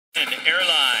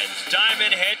Airlines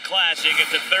Diamond Head Classic.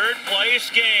 It's a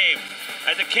third-place game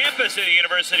at the campus of the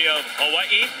University of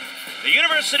Hawaii. The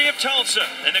University of Tulsa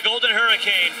and the Golden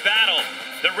Hurricane battle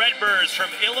the Redbirds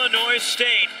from Illinois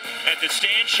State at the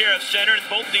Stan Sheriff Center, and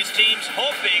both these teams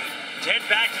hoping to head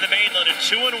back to the mainland at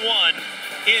 2-1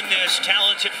 in this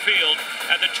talented field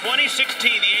at the 2016,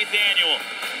 the 8th annual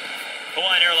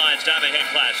Hawaiian Airlines Diamond Head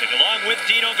Classic. Along with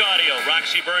Dino Gaudio,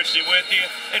 Roxy Bernstein with you,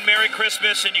 and Merry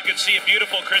Christmas, and you can see a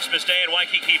beautiful Christmas day in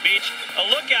Waikiki Beach. A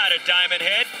look out at Diamond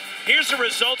Head. Here's the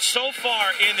results so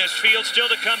far in this field. Still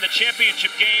to come, the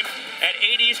championship game at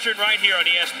 8 Eastern right here on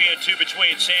ESPN2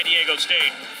 between San Diego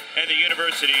State and the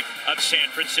University of San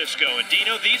Francisco. And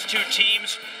Dino, these two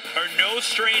teams are no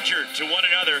stranger to one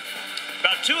another.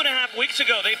 About 2.5 weeks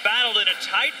ago, they battled in a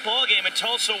tight ball game, and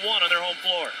Tulsa won on their home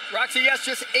floor. Roxy, yes,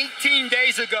 just 18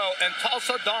 days ago, and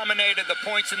Tulsa dominated the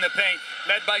points in the paint,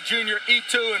 led by junior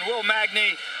E2 and Will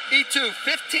Magney. E2,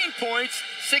 15 points,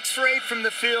 6 for 8 from the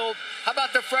field. How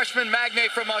about the freshman Magney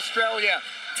from Australia?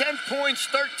 10 points,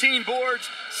 13 boards,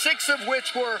 6 of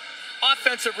which were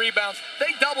offensive rebounds.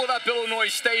 They doubled up Illinois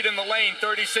State in the lane,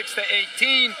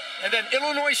 36-18. And then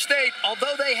Illinois State,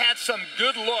 although they had some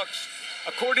good looks,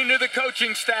 according to the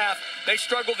coaching staff, they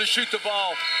struggled to shoot the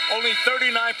ball. Only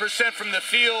 39% from the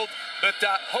field, but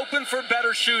hoping for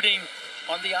better shooting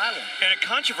on the island. And a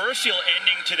controversial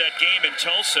ending to that game in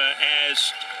Tulsa,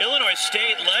 as Illinois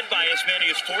State led by as many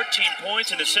as 14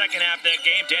 points in the second half of that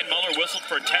game. Dan Muller whistled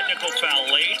for a technical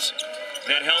foul late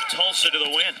that helped Tulsa to the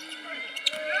win.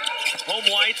 Home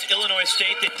whites, Illinois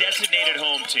State, the designated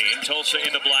home team. Tulsa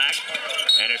in the black,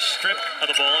 and a strip of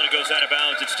the ball, and it goes out of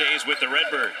bounds. It stays with the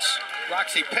Redbirds.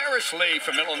 Roxy, Paris Lee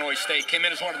from Illinois State came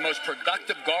in as one of the most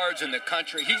productive guards in the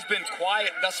country. He's been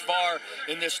quiet thus far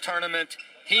in this tournament.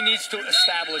 He needs to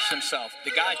establish himself.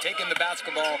 The guy taking the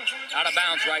basketball out of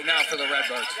bounds right now for the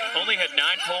Redbirds. Only had 9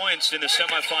 points in the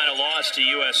semifinal loss to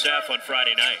USF on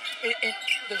Friday night.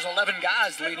 There's 11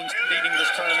 guys leading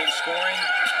this tournament in scoring.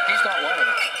 He's not one of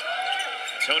them.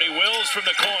 Tony Wills from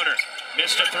the corner.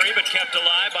 Missed a 3, but kept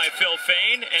alive by Phil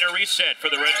Fain, and a reset for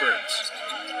the Redbirds.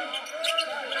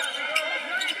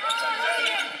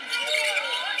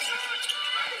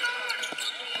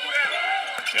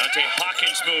 Deontay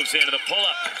Hawkins moves into the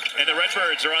pull-up, and the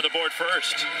Redbirds are on the board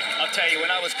first. I'll tell you,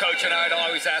 when I was coaching, I'd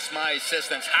always ask my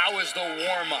assistants, how is the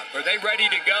warm-up? Are they ready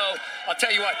to go? I'll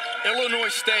tell you what,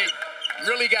 Illinois State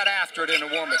really got after it in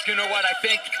the warm-up. You know what? I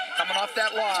think coming off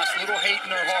that loss, little hate in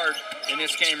their heart in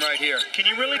this game right here. Can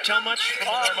you really tell much from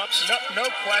the warm-ups? No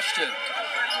question.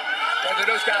 Whether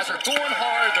those guys are going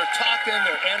hard, they're talking,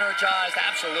 they're energized,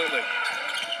 absolutely.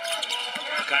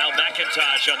 Kyle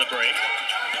McIntosh on the break.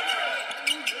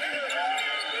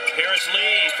 Paris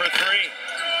Lee for 3.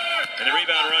 And the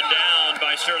rebound run down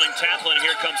by Sterling Taplin.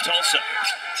 Here comes Tulsa.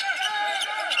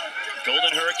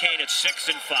 Golden Hurricane at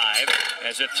 6-5.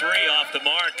 As a 3 off the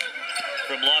mark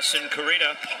from Lawson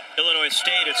Corrida. Illinois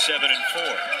State at 7-4.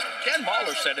 Dan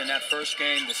Mahler said in that first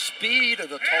game, the speed of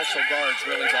the Tulsa guards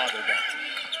really bothered them.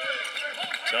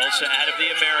 Tulsa out of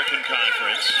the American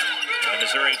Conference. And the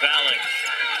Missouri Valley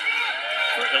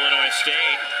for Illinois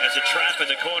State. As a trap in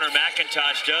the corner,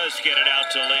 McIntosh does get it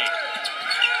out to Lee.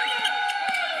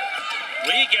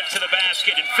 Lee gets to the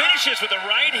basket and finishes with a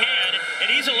right hand,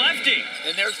 and he's a lefty.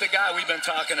 And there's the guy we've been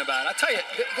talking about. I tell you,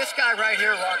 this guy right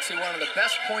here, Roxy, one of the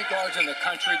best point guards in the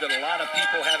country that a lot of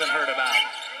people haven't heard about.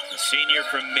 The senior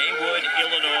from Maywood,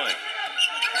 Illinois.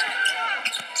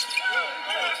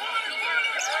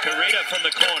 Corrida from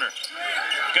the corner.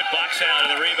 Good box out,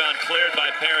 and the rebound cleared by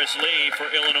Paris Lee for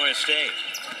Illinois State.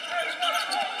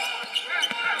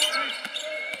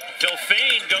 Phil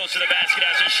Fain goes to the basket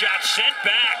as his shot sent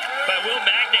back by Will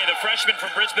Magney, the freshman from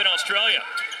Brisbane, Australia.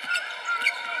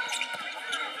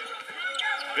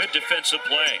 Good defensive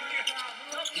play.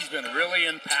 He's been really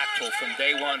impactful from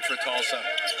day one for Tulsa.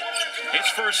 His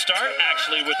first start,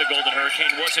 actually, with the Golden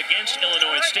Hurricane was against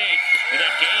Illinois State in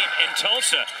that game in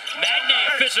Tulsa. Magney,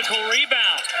 a physical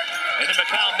rebound. And then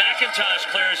Kyle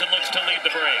McIntosh clears and looks to lead the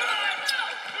break.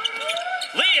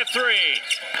 Lee at 3.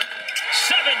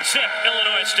 7-zip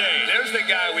Illinois State. There's the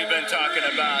guy we've been talking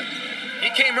about. He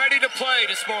came ready to play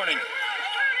this morning.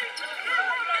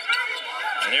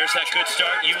 And there's that good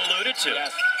start you alluded to.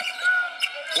 Yes.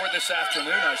 Or this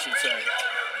afternoon, I should say.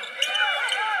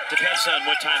 Depends on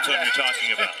what time zone you're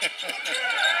talking about.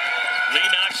 Lee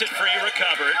knocks it free,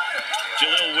 recovered.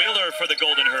 Jaleel Wheeler for the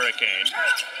Golden Hurricane.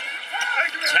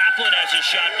 Taplin has his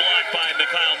shot blocked by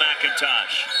Mikhail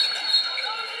McIntosh.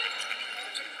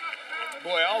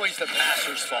 Boy, always the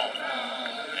passer's fault.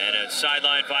 And a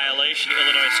sideline violation,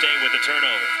 Illinois State with the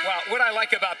turnover. Well, what I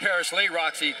like about Paris Lee,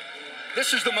 Roxy,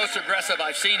 This is the most aggressive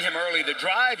I've seen him early. The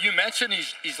drive, you mentioned,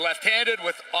 he's left-handed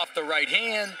with off the right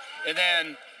hand, and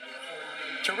then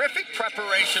terrific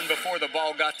preparation before the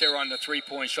ball got there on the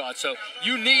three-point shot. So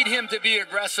you need him to be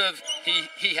aggressive.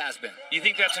 He has been. You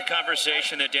think that's a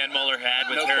conversation that Dan Muller had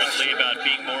with Harris Lee about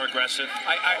being more aggressive?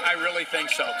 I really think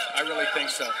so. I really think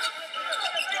so.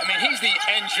 I mean, he's the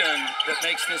engine that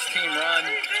makes this team run.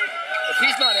 If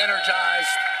he's not energized,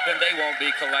 then they won't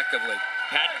be collectively.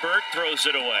 Pat Burt throws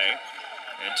it away.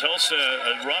 And Tulsa,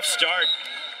 a rough start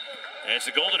as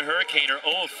the Golden Hurricane are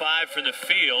 0 of 5 from the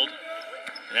field.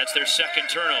 And that's their second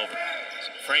turnover.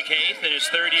 Frank Haith in his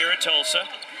third year at Tulsa.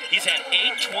 He's had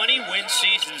 8 20-win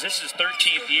seasons. This is his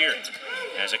 13th year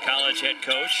as a college head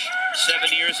coach.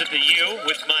 7 years at the U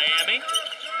with Miami,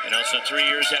 and also 3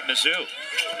 years at Mizzou.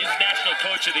 He was National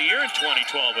Coach of the Year in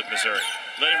 2012 with Missouri.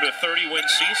 Led him to a 30-win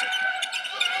season.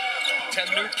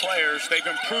 10 new players. They've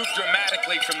improved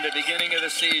dramatically from the beginning of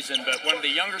the season, but one of the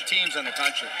younger teams in the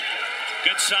country.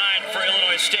 Good sign for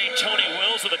Illinois State. Tony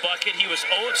Wills with a bucket. He was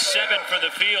 0 of 7 from the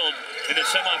field in the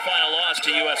semifinal loss to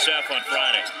USF on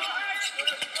Friday.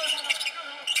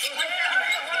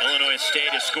 Illinois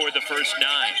State has scored the first 9.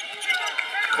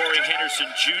 Corey Henderson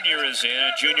Jr. is in,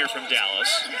 a junior from Dallas.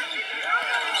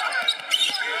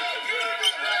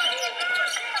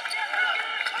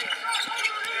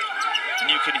 And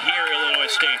you can hear Illinois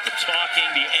State, the talking,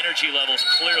 the energy levels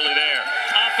clearly there.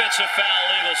 Offensive foul,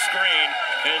 legal screen,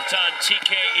 and it's on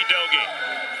TK Edogi.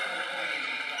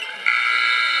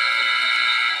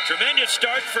 Tremendous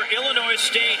start for Illinois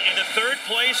State in the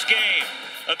third-place game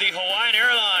of the Hawaiian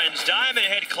Airlines Diamond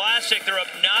Head Classic. They're up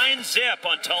 9-0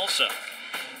 on Tulsa.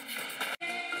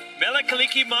 Mele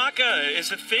Kalikimaka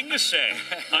is a thing to say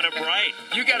on a bright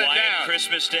Hawaiian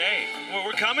Christmas day. Well,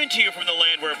 we're coming to you from the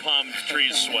land where palm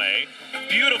trees sway.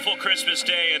 Beautiful Christmas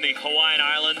day in the Hawaiian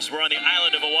Islands. We're on the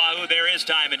island of Oahu. There is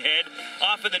Diamond Head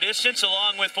off in the distance,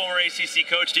 along with former ACC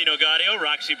coach Dino Gaudio.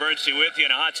 Roxy Bernstein with you,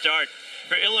 and a hot start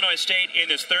for Illinois State in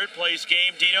this third-place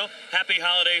game. Dino, happy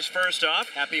holidays first off.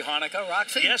 Happy Hanukkah,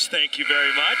 Roxy. Yes, thank you very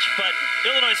much. But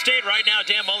Illinois State right now,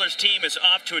 Dan Muller's team is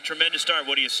off to a tremendous start.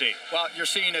 What do you see? Well, you're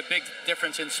seeing a big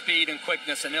difference in speed and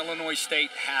quickness, and Illinois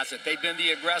State has it. They've been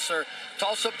the aggressor.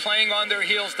 Tulsa playing on their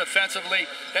heels defensively.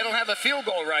 They don't have a field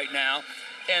goal right now.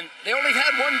 And they only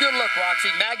had one good look, Roxy.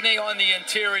 Magne on the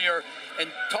interior. And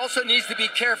Tulsa needs to be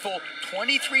careful.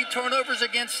 23 turnovers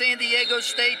against San Diego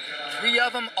State. 3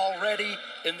 of them already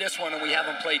in this one, and we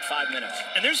haven't played 5 minutes.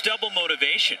 And there's double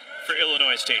motivation for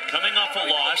Illinois State. Coming off a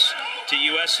loss to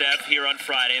USF here on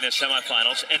Friday in the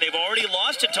semifinals. And they've already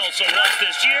lost to Tulsa once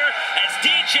this year as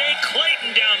DJ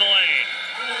Clayton down the lane.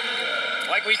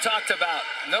 Like we talked about,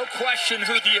 no question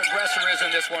who the aggressor is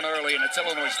in this one early, and it's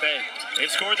Illinois State.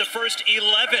 They've scored the first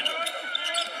 11.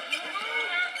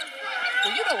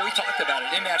 Well, you know, we talked about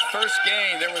it. In that first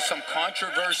game, there was some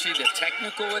controversy, the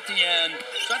technical at the end.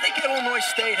 So I think Illinois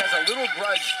State has a little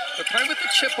grudge. They're playing with the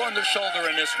chip on their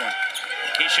shoulder in this one.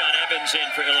 Keyshawn Evans in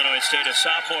for Illinois State, a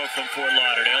sophomore from Fort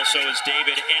Lauderdale. So is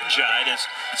David Njai, this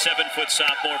 7-foot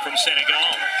sophomore from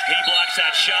Senegal. He blocks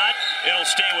that shot. It'll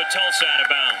stay with Tulsa out of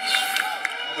bounds.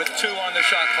 With 2 on the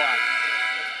shot clock.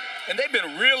 And they've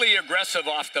been really aggressive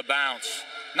off the bounce.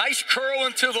 Nice curl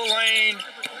into the lane.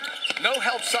 No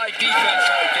help side defense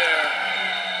right there.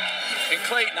 And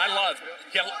Clayton, I love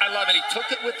it. He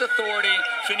took it with authority,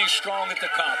 finished strong at the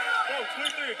cup.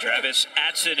 Travis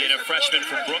Atson in, a freshman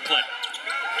from Brooklyn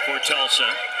for Tulsa.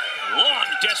 Long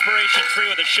desperation 3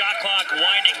 with the shot clock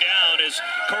winding down as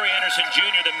Corey Henderson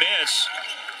Jr. the miss.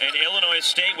 And Illinois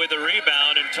State with the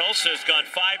rebound, and Tulsa has gone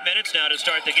 5 minutes now to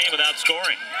start the game without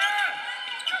scoring.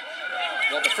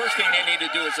 Well, the first thing they need to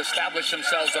do is establish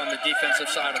themselves on the defensive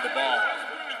side of the ball.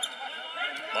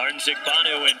 Martin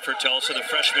Zigbanu in for Tulsa, the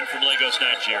freshman from Lagos,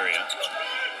 Nigeria.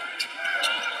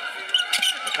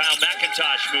 Kyle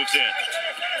McIntosh moves in.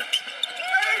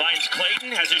 Finds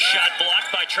Clayton, has his shot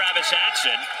blocked by Travis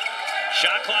Atson.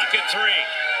 Shot clock at 3.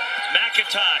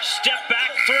 McIntosh, step back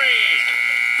 3.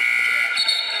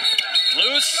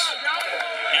 Loose,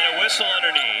 and a whistle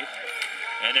underneath.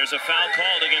 And there's a foul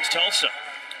called against Tulsa.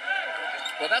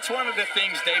 Well, that's one of the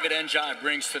things David Njai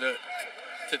brings to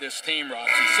this team,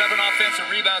 Roxy. 7 offensive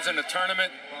rebounds in the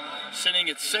tournament, sitting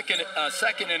at second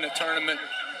in the tournament,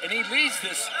 and he leads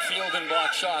this field and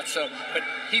block shots. But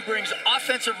he brings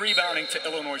offensive rebounding to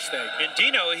Illinois State. And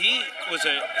Dino, he was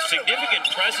a significant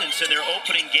presence in their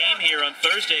opening game here on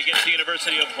Thursday against the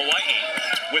University of Hawaii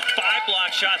with 5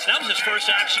 block shots. That was his first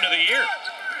action of the year.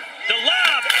 The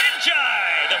lob,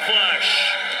 Njai, the flush.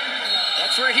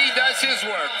 That's where he does his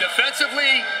work.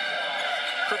 Defensively,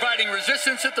 providing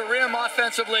resistance at the rim.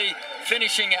 Offensively,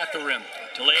 finishing at the rim.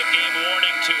 Delay of game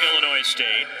warning to Illinois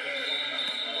State.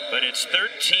 but it's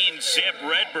 13-zip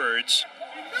Redbirds.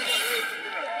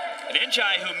 An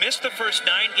Njai who missed the first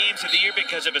 9 games of the year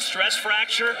because of a stress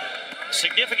fracture.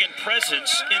 Significant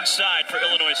presence inside for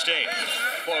Illinois State.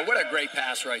 Boy, what a great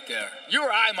pass right there. You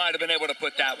or I might have been able to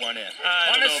put that one in.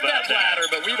 I don't know about that. Ladder,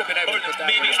 but we'd have been able to put that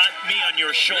maybe one in. Me on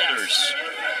your shoulders. Yes.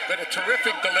 But a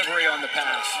terrific delivery on the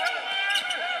pass.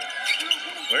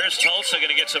 Where's Tulsa going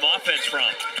to get some offense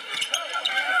from?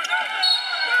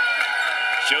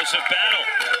 Joseph Battle.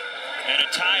 And a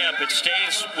tie-up. It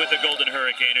stays with the Golden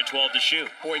Hurricane at 12 to shoot.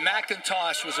 Boy,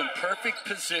 McIntosh was in perfect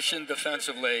position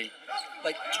defensively.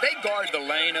 Like, they guard the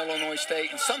lane, Illinois State,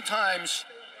 and sometimes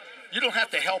you don't have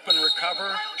to help and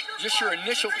recover. Just your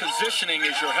initial positioning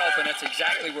is your help, and that's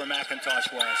exactly where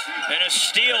McIntosh was. And a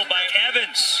steal by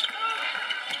Evans.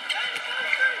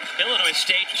 Illinois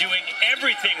State doing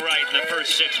everything right in the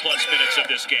first 6+ minutes of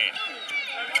this game.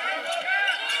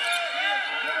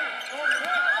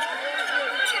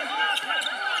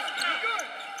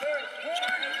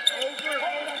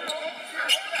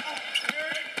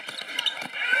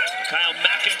 Kyle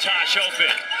McIntosh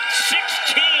open.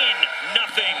 16-0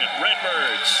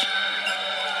 Redbirds.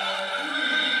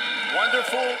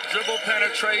 Wonderful dribble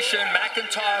penetration.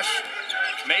 McIntosh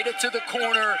made it to the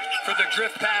corner for the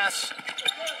drift pass.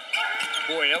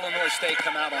 Boy, Illinois State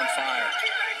come out on fire.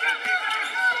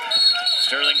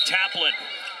 Sterling Taplin.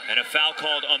 And a foul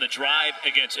called on the drive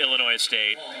against Illinois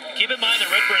State. Keep in mind the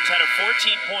Redbirds had a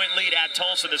 14-point lead at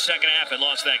Tulsa in the second half and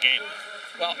lost that game.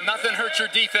 Well, nothing hurts your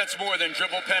defense more than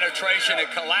dribble penetration. It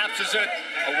collapses it.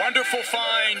 A wonderful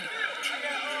find.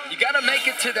 You got to make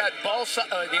it to that ball,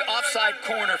 the offside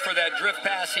corner for that drift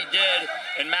pass he did.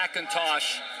 And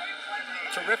McIntosh,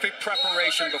 terrific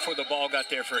preparation before the ball got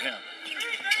there for him.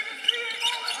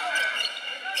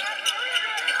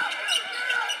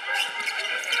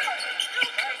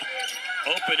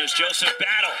 Open is Joseph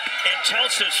Battle, and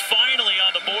Tulsa's finally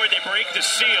on the board. They break the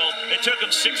seal. It took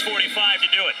them 6:45 to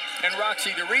do it. And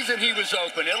Roxy, the reason he was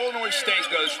open, Illinois State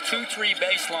goes 2-3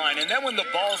 baseline, and then when the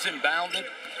ball's inbounded,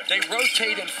 they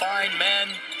rotate and find men.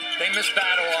 They miss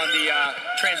Battle on the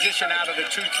transition out of the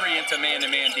 2-3 into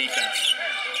man-to-man defense.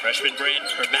 Freshman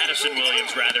Madison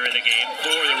Williams, rather, in the game for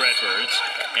the Redbirds.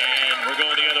 And we're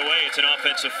going the other way. It's an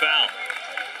offensive foul.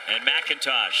 And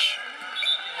McIntosh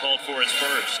called for his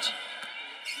first.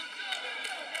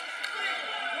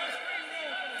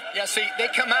 Yeah, see, they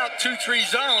come out 2-3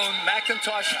 zone.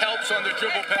 McIntosh helps on the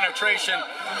dribble penetration.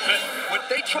 But what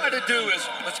they try to do is,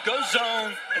 let's go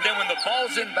zone, and then when the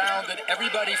ball's inbounded,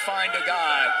 everybody find a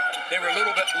guy. They were a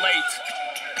little bit late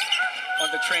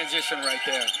on the transition right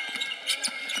there.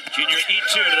 Junior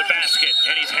E2 to the basket,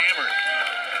 and he's hammered.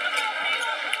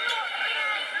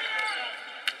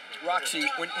 Roxy,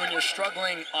 when you're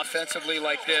struggling offensively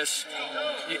like this,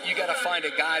 you got to find a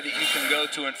guy that you can go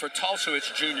to, and for Tulsa, it's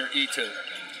Junior E2.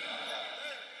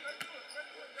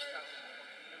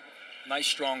 Nice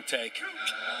strong take.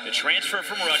 The transfer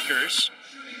from Rutgers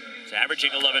is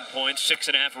averaging 11 points,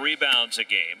 6.5 rebounds a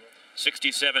game,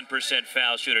 67%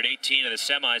 foul shoot at 18 in the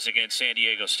semis against San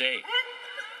Diego State.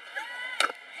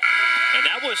 And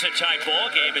that was a tight ball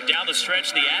game, and down the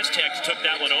stretch, the Aztecs took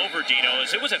that one over, Dino,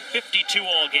 as it was a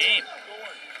 52-all game.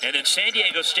 And then San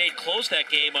Diego State closed that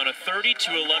game on a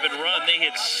 30-11 run. They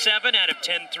hit 7 out of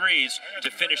 10 threes to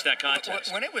finish that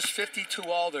contest. When it was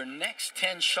 52-all, their next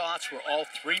 10 shots were all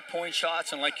three-point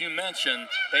shots, and like you mentioned,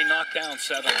 they knocked down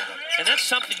 7 of them. And that's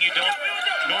something you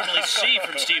don't normally see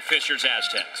from Steve Fisher's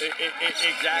Aztecs.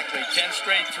 Exactly. 10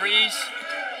 straight threes.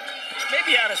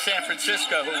 Maybe out of San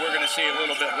Francisco, who we're going to see a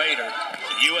little bit later.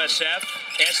 USF,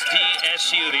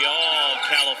 SDSU, the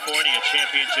All-California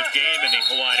championship game in the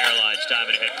Hawaiian Airlines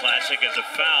Diamond Head Classic, as a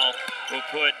foul will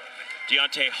put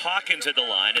Deontay Hawkins at the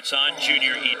line. It's on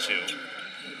Junior E2.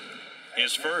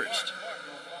 His first.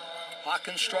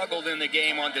 Hawkins struggled in the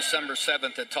game on December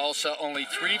 7th at Tulsa, only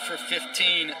 3 for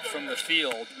 15 from the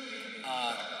field.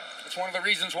 It's one of the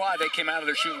reasons why they came out of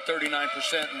there shooting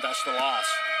 39% and thus the loss.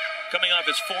 Coming off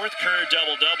his 4th career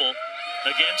double-double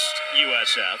against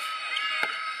USF.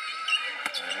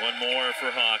 And one more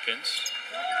for Hawkins.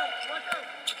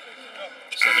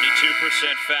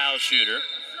 72% foul shooter.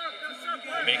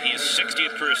 Making his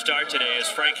 60th career start today is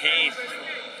Frank Hain.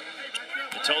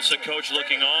 The Tulsa coach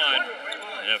looking on.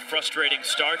 And a frustrating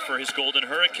start for his Golden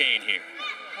Hurricane here.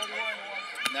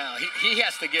 Now, he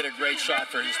has to get a great shot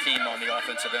for his team on the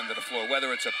offensive end of the floor,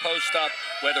 whether it's a post-up,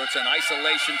 whether it's an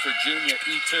isolation for Junior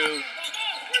E2.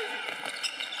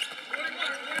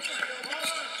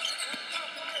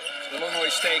 Illinois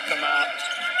State come out,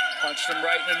 punch them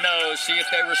right in the nose, see if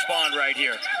they respond right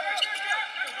here.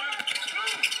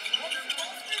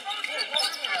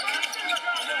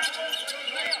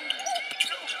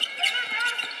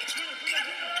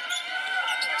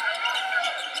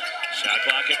 Shot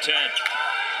clock at 10.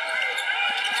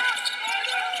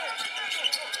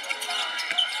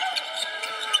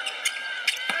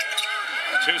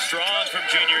 Too strong from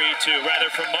junior E2, rather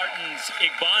from Martins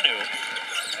Igbanu.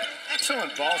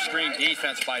 Excellent ball screen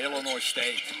defense by Illinois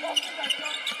State.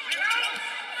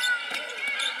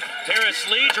 Paris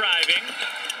Lee driving,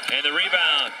 and the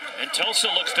rebound. And Tulsa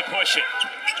looks to push it.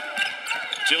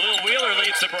 Jaleel Wheeler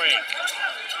leads the break.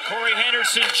 Corey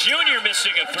Henderson Jr.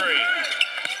 missing a three.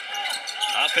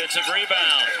 Offensive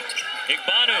rebound.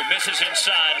 Igbanu misses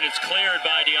inside, and it's cleared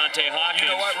by Deontay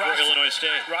Hawkins for Illinois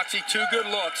State. Roxy, 2 good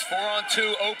looks.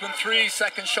 4-on-2, open 3,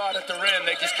 second shot at the rim.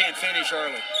 They just can't finish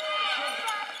early.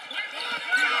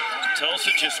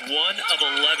 Tulsa just 1 of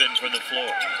 11 from the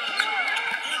floor.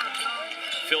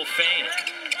 Phil Fain.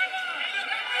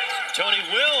 Tony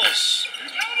Wills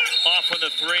off on the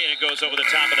 3, and it goes over the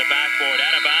top of the backboard.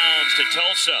 Out of bounds to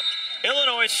Tulsa.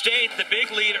 Illinois State, the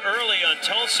big lead early on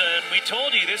Tulsa, and we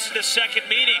told you this is the second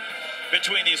meeting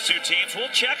between these two teams. We'll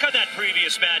check on that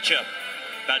previous matchup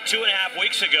about 2.5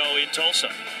 weeks ago in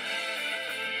Tulsa.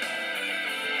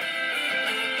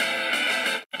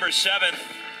 November 7th,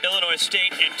 Illinois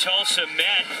State and Tulsa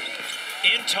met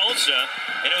in Tulsa,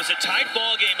 and it was a tight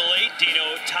ball game late,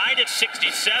 Dino, tied at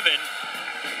 67,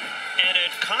 and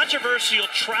a controversial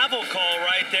travel call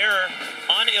right there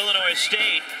on Illinois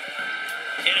State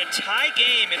in a tie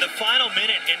game in the final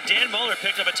minute, and Dan Muller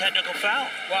picked up a technical foul.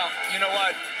 Well, you know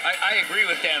what? I agree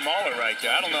with Dan Muller right there.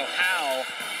 I don't know how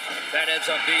that ends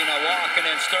up being a walk, and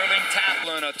then Sterling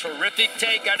Taplin, a terrific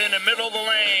take out in the middle of the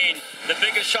lane. The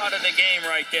biggest shot of the game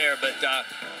right there. But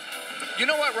you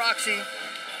know what, Roxy?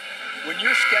 When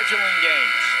you're scheduling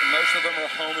games, and most of them are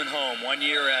home and home, 1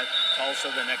 year at Tulsa,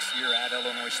 the next year at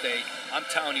Illinois State, I'm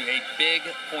telling you, a big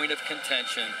point of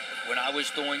contention when I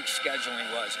was doing scheduling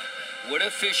was, what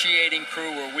officiating crew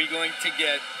were we going to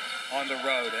get on the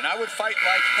road? And I would fight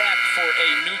like heck for a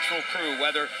neutral crew,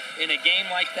 whether in a game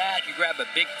like that, you grab a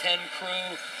Big Ten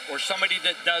crew or somebody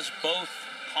that does both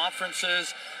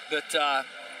conferences,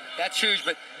 that's huge.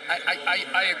 But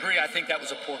I agree. I think that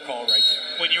was a poor call right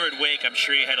there. When you were at Wake, I'm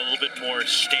sure you had a little bit more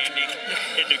standing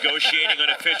in negotiating on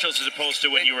officials as opposed to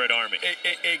when you were at Army.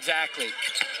 Exactly.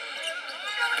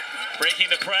 Breaking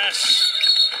the press.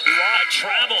 A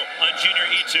travel on junior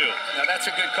E2. Now that's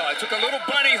a good call. I took a little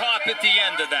bunny hop at the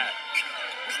end of that.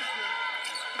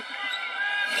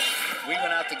 We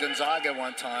went out to Gonzaga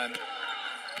one time.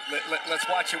 Let's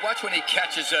watch it. Watch when he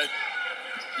catches it.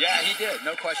 Yeah, he did.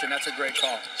 No question. That's a great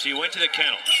call. So you went to the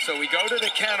kennel. So we go to the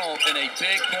kennel, and a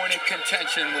big point of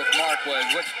contention with Mark was,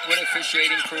 what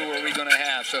officiating crew are we going to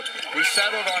have? So we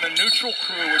settled on a neutral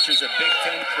crew, which is a Big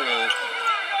Ten crew.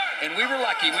 And we were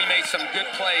lucky. We made some good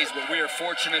plays, but we are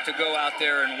fortunate to go out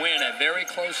there and win a very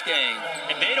close game.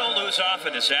 And they don't lose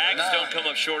often. The Zags don't come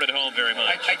up short at home very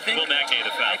much. I think, Will Magny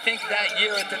the foul. I think that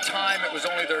year at the time, it was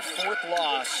only their 4th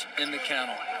loss in the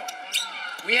kennel.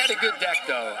 We had a good deck,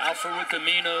 though. Alfaruq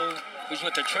Aminu, who's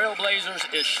with the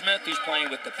Trailblazers. Ish Smith, who's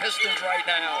playing with the Pistons right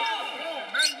now.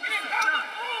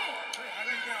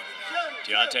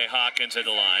 Deontay Hawkins at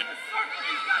the line.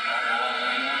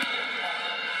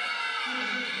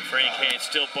 Frank Haynes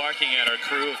still barking at our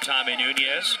crew of Tommy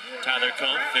Nunez, Tyler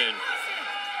Kumpf, and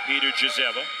Peter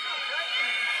Jezeva.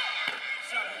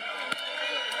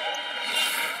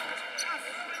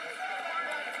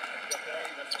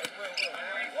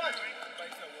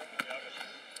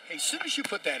 Hey, as soon as you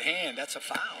put that hand, that's a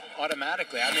foul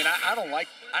automatically. I mean, I don't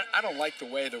like the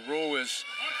way the rule is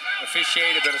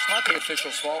officiated, but it's not the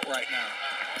official's fault right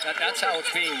now. That's how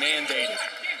it's being mandated.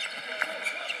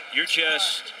 You're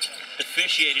just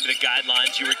officiating the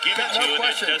guidelines you were given to, and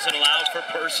it doesn't allow for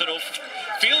personal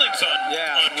feelings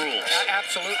on rules.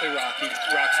 Absolutely,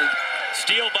 Roxy.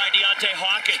 Steal by Deontay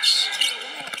Hawkins.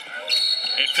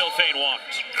 And Phil Fain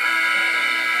walked.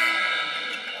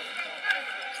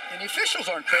 And the officials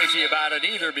aren't crazy about it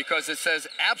either, because it says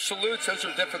absolutes. Those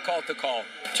are difficult to call.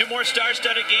 2 more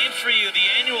star-studded games for you. The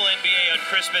annual NBA on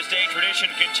Christmas Day tradition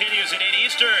continues at 8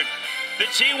 Eastern. The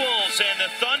T-Wolves and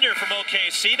the Thunder from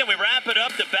OKC. Then we wrap it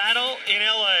up, the battle in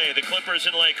LA. The Clippers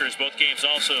and Lakers. Both games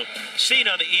also seen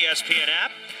on the ESPN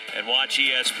app. And watch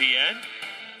ESPN.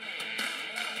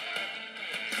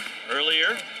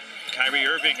 Earlier, Kyrie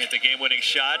Irving hit the game-winning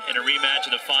shot in a rematch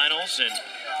of the finals, and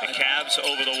the Cavs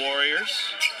over the Warriors.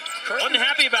 Wasn't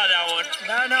happy about that one.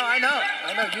 No, I know.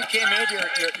 You came in,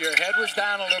 your head was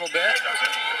down a little bit.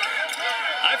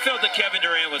 I felt that Kevin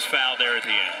Durant was fouled there at the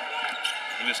end.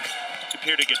 He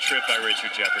appeared to get tripped by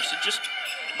Richard Jefferson. Just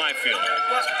my feeling.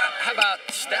 Well, how about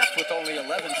Steph with only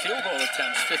 11 field goal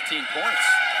attempts, 15 points?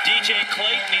 DJ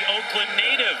Clayton, the Oakland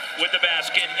native, with the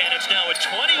basket, and it's now a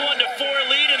 21-4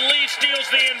 lead, and Lee steals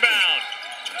the inbound.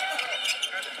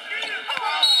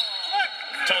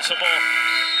 Tulsa ball.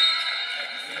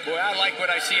 Boy, I like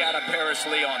what I see out of Paris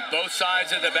Lee on both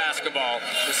sides of the basketball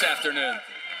this afternoon.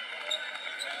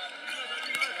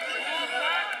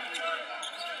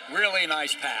 Really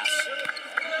nice pass.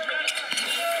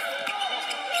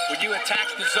 When you attack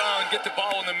the zone, get the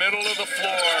ball in the middle of the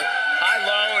floor,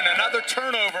 high-low, and another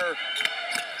turnover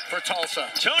for Tulsa.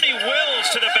 Tony Wills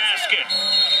to the basket.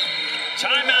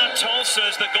 Timeout Tulsa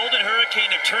as the Golden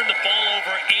Hurricane have turned the ball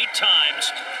over 8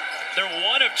 times. They're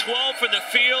 1 of 12 from the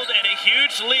field and a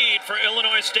huge lead for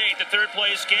Illinois State, the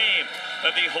third-place game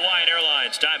of the Hawaiian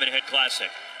Airlines Diamond Head Classic.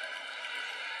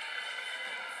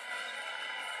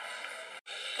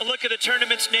 A look at the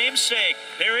tournament's namesake.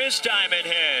 There is Diamond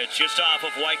Head, just off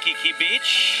of Waikiki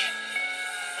Beach.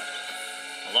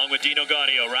 Along with Dino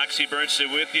Gaudio, Roxy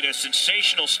Bernstein with you. A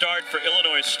sensational start for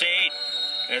Illinois State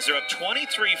as they're up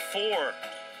 23-4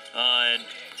 on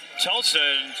Tulsa.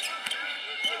 And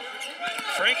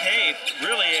Frank Hay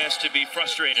really has to be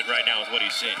frustrated right now with what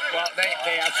he's seeing. Well,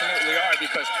 they absolutely are,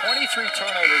 because 23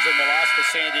 turnovers in the loss to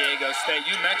San Diego State.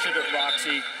 You mentioned it,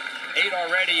 Roxy. 8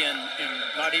 already in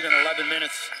not even 11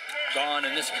 minutes gone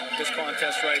in this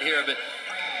contest right here. But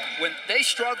when they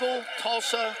struggle,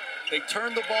 Tulsa, they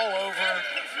turn the ball over,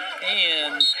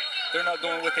 and they're not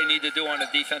doing what they need to do on the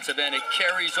defensive end. It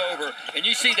carries over, and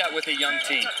you see that with a young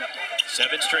team.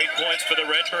 7 straight points for the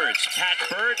Redbirds. Pat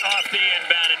Burt off the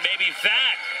inbound, and maybe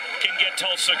that can get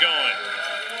Tulsa going.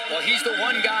 Well, he's the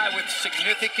one guy with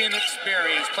significant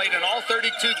experience, played in all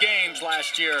 32 games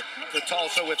last year for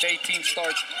Tulsa with 18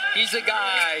 starts. He's a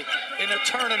guy in a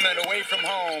tournament away from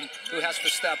home who has to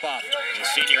step up. The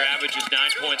senior averages 9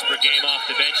 points per game off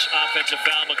the bench. Offensive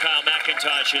foul, Mikhail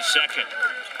McIntosh, his second.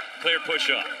 Clear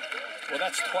push-up. Well,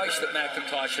 that's twice that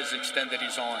McIntosh has extended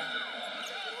his arm.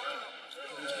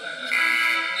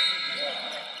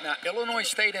 Now, Illinois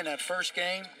State in that first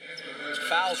game,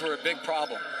 fouls were a big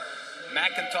problem.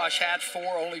 McIntosh had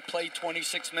 4, only played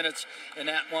 26 minutes in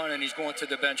that one, and he's going to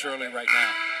the bench early right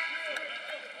now.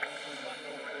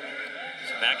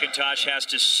 So McIntosh has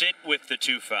to sit with the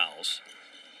 2 fouls.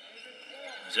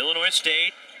 As Illinois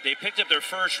State, they picked up their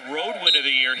first road win of the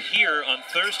year here on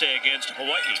Thursday against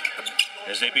Hawaii,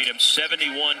 as they beat them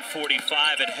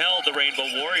 71-45 and held the Rainbow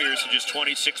Warriors to just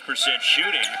 26%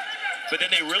 shooting. But then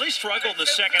they really struggled in the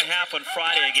second half on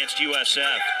Friday against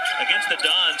USF. Against the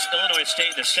Dons, Illinois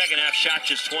State in the second half shot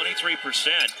just 23%.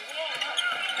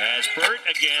 As Burt,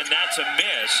 again, that's a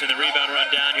miss. And the rebound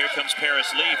run down, here comes Paris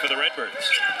Lee for the Redbirds.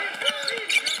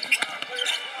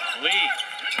 Lee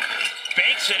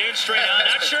banks it in straight on.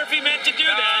 Not sure if he meant to do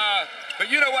that. But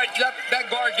you know what? That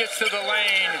guard gets to the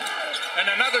lane. And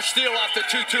another steal off the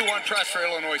 2-2-1 press for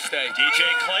Illinois State. DJ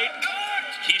Clayton.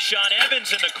 Keyshawn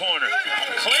Evans in the corner.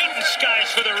 Clayton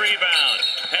skies for the rebound.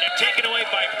 And it taken away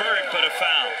by Burt, but a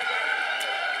foul.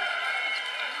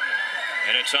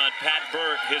 And it's on Pat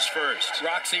Burt, his first.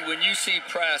 Roxy, when you see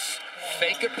press,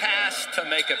 fake a pass to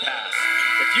make a pass.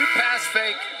 If you pass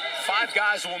fake, 5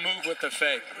 guys will move with the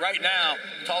fake. Right now,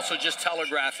 Tulsa just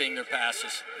telegraphing their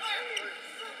passes.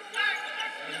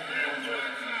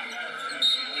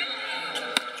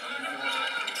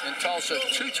 And Tulsa,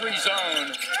 2-3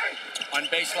 zone on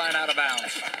baseline out of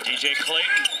bounds. DJ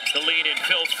Clayton, the lead in.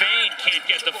 Phil Fain can't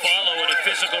get the follow, and a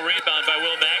physical rebound by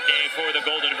Will Magnay for the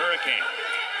Golden Hurricane.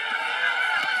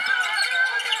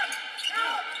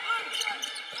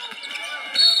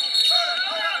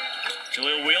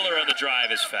 Jaleel Wheeler on the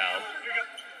drive is fouled.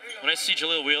 When I see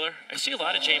Jaleel Wheeler, I see a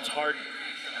lot of James Harden.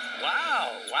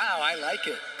 Wow, I like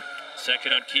it.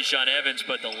 Second on Keyshawn Evans,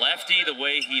 but the lefty, the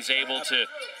way he's able to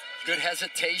good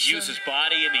hesitation, use his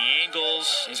body in the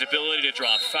angles, his ability to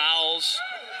draw fouls.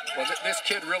 Well, this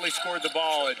kid really scored the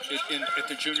ball at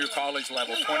the junior college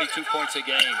level, 22 points a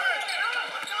game.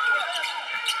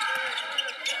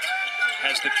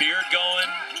 Has the beard going.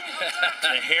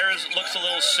 The hair looks a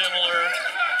little similar.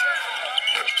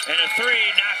 And a 3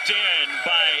 knocked in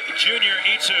by Junior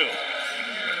Itu.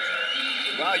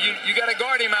 Well, you got to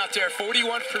guard him out there,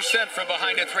 41% from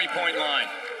behind the three-point line.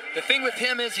 The thing with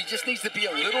him is he just needs to be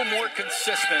a little more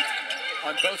consistent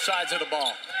on both sides of the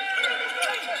ball.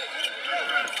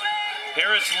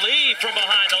 Paris Lee from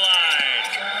behind the line.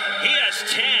 He has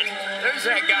 10. There's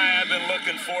that guy I've been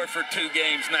looking for 2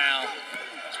 games now.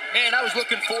 Man, I was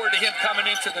looking forward to him coming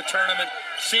into the tournament,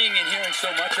 seeing and hearing so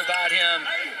much about him.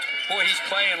 Boy, he's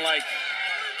playing like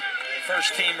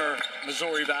first-teamer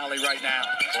Missouri Valley right now.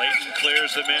 Clayton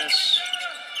clears the miss.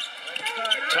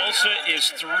 Tulsa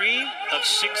is 3 of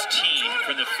 16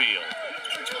 from the field.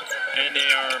 And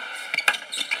they are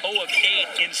 0 of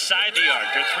 8 inside the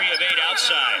arc. They're 3 of 8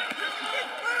 outside.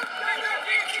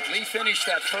 Lee finished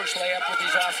that first layup with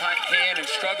his offhand and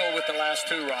struggled with the last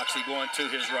two, Roxy, going to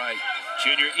his right.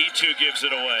 Junior E2 gives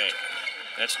it away.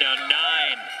 That's now 9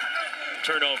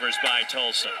 turnovers by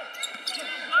Tulsa.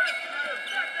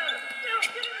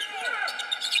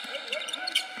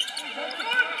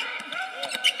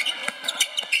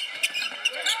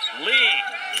 Lee,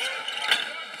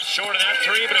 short of that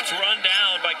three, but it's run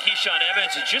down by Keyshawn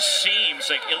Evans. It just seems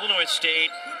like Illinois State,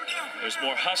 there's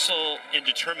more hustle and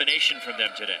determination from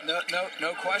them today.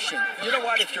 No question. You know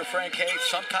what, if you're Frank Hayes,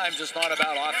 sometimes it's not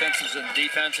about offenses and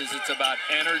defenses, it's about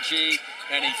energy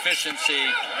and efficiency,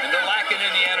 and they're lacking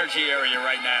in the energy area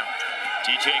right now.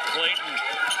 DJ Clayton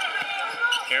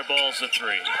airballs the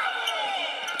three.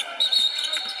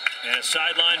 And a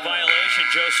sideline violation,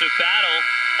 Joseph Battle.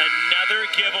 Another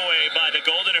giveaway by the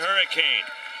Golden Hurricane.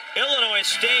 Illinois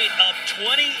State up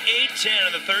 28-10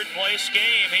 in the third place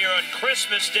game here on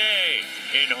Christmas Day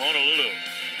in Honolulu.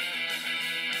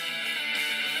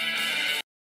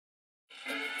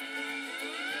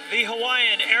 The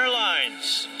Hawaiian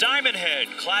Airlines Diamond Head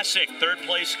Classic third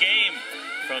place game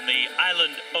from the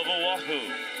island of Oahu.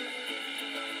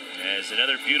 As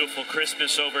another beautiful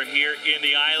Christmas over here in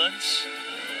the islands.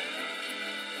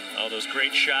 All those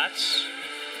great shots.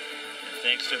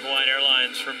 Thanks to Hawaiian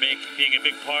Airlines for being a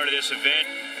big part of this event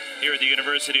here at the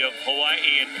University of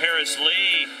Hawaii. And Paris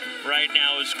Lee right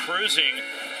now is cruising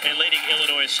and leading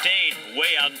Illinois State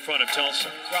way out in front of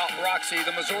Tulsa. Well, Roxy,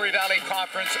 the Missouri Valley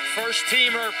Conference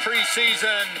first-teamer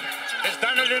preseason has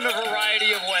done it in a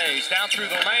variety of ways. Down through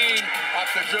the lane,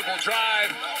 off the dribble drive,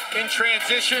 in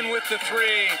transition with the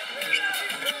three.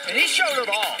 And he showed it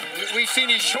all. We've seen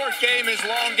his short game, his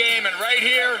long game, and right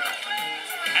here,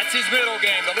 that's his middle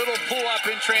game, the little pull-up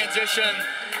in transition.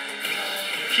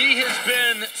 He has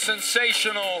been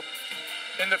sensational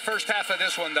in the first half of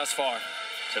this one thus far.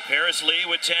 So Paris Lee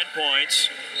with 10 points,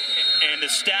 and the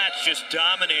stats just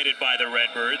dominated by the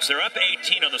Redbirds. They're up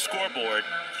 18 on the scoreboard.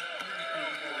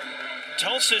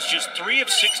 Tulsa's just 3 of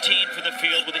 16 from the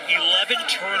field with 11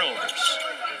 turnovers.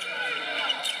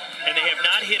 And they have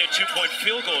not hit a two-point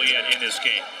field goal yet in this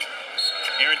game.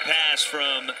 Errant pass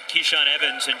from Keyshawn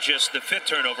Evans and just the 5th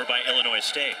turnover by Illinois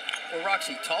State. Well,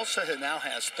 Roxy, Tulsa now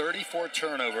has 34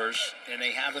 turnovers, and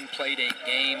they haven't played a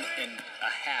game and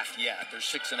a half yet. They're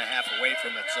 6.5 away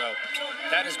from it, so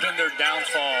that has been their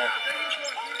downfall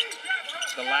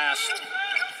the last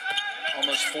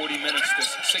almost 40 minutes,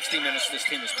 60 minutes this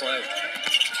team has played.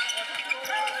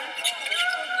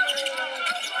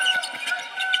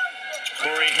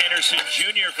 Corey Henderson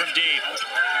Jr. from deep.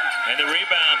 And the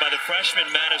rebound by the freshman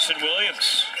Madison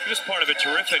Williams. He was part of a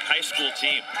terrific high school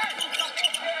team.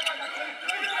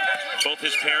 Both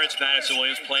his parents, Madison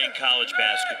Williams, playing college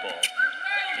basketball.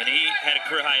 And he had a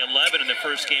career-high 11 in the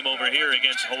first game over here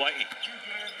against Hawaii.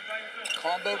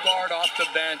 Combo guard off the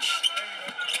bench.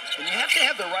 And you have to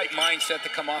have the right mindset to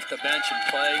come off the bench and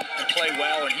play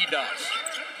well, and he does.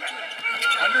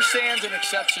 Understands and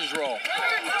accepts his role.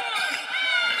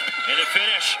 And to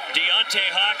finish,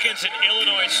 Deontay Hawkins and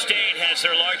Illinois State has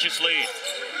their largest lead.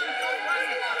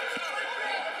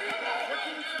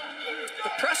 The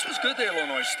press was good to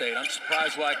Illinois State. I'm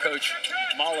surprised why Coach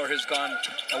Mahler has gone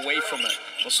away from it.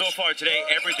 Well, so far today,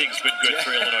 everything's been good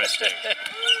for Illinois State.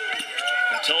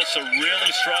 And Tulsa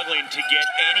really struggling to get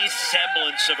any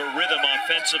semblance of a rhythm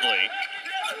offensively.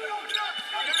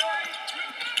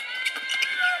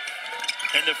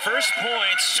 And the first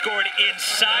points scored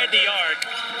inside the arc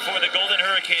for the Golden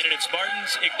Hurricane, and it's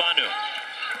Martins Igbanu.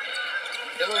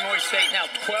 Illinois State now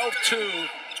 12-2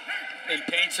 in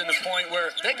paints in the point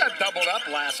where they got doubled up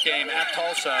last game at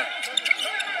Tulsa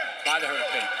by the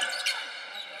Hurricane.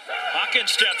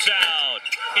 Hawkins steps out,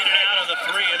 in and out of the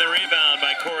three, and the rebound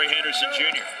by Corey Henderson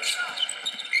Jr.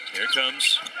 Here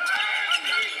comes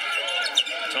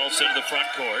Tulsa to the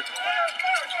front court.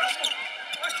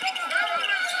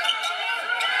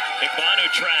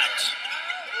 Igbanu tracked.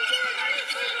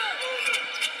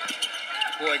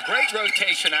 Boy, great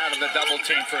rotation out of the double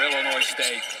team for Illinois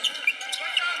State.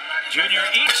 Junior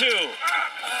E2.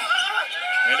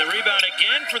 And the rebound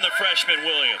again from the freshman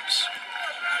Williams.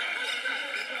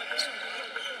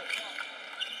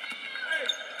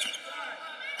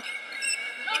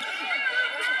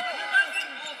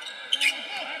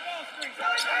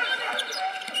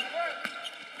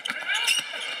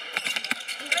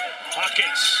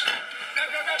 Hawkins,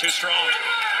 too strong.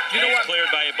 You know what? Cleared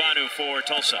by Igbanu for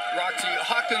Tulsa. Roxy,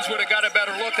 Hawkins would have got a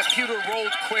better look. The pewter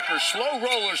rolled quicker. Slow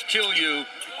rollers kill you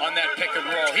on that pick and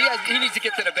roll. He needs to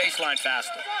get to the baseline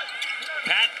faster.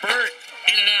 Pat Burt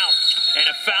in and out. And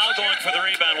a foul going for the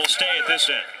rebound will stay at this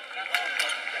end.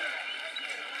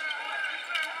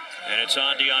 And it's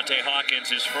on Deontay Hawkins,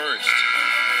 his first.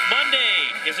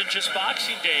 Monday isn't just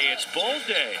Boxing Day, it's Bowl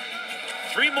Day.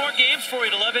 3 more games for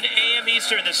you at 11 a.m.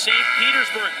 Eastern. The St.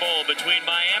 Petersburg Bowl between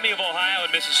Miami of Ohio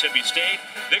and Mississippi State.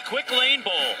 The Quick Lane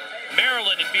Bowl,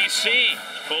 Maryland and BC,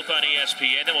 both on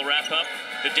ESPN. Then we'll wrap up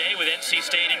the day with NC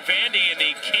State and Vandy in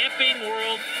the Camping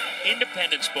World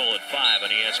Independence Bowl at 5 on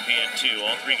ESPN2.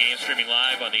 All 3 games streaming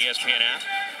live on the ESPN app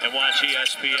and watch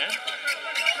ESPN.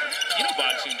 You know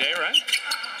Boxing Day, right?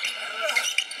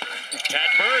 Pat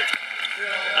Bird.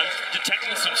 I'm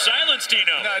detecting some silence,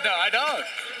 Dino. No, I don't.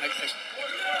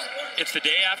 It's the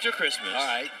day after Christmas. All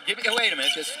right. Wait a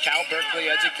minute. This is Cal Berkeley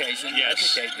Education.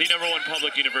 Yes, the #1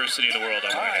 public university in the world.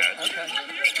 All right.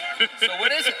 Okay. So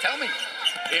what is it? Tell me.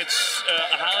 It's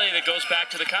a holiday that goes back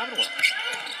to the Commonwealth.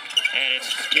 And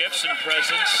it's gifts and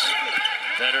presents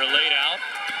that are laid out.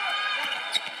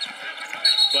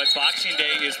 But Boxing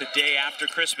Day is the day after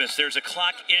Christmas. There's a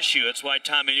clock issue. That's why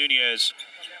Tommy Nunez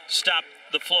stopped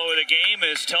the flow of the game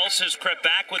as Tulsa's crept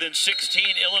back within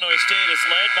 16. Illinois State is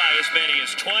led by as many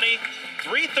as 20.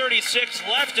 3:36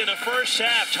 left in the first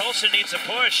half. Tulsa needs a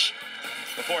push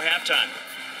before halftime.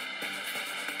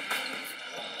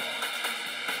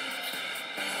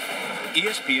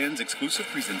 ESPN's exclusive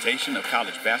presentation of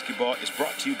college basketball is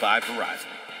brought to you by Verizon.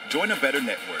 Join a better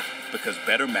network because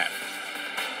better matters.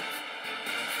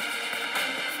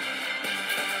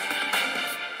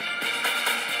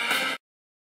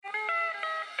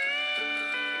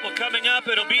 Coming up,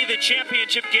 it'll be the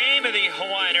championship game of the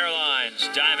Hawaiian Airlines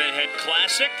Diamond Head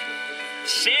Classic.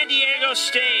 San Diego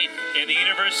State and the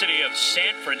University of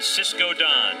San Francisco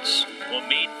Dons will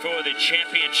meet for the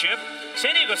championship.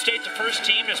 San Diego State, the first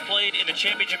team, has played in the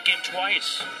championship game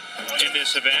twice in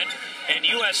this event. And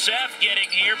USF getting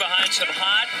here behind some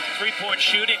hot three-point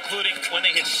shooting, including when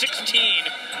they hit 16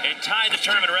 and tied the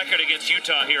tournament record against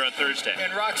Utah here on Thursday.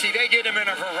 And Roxy, they get him in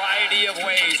a variety of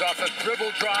ways, off a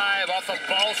dribble drive, off a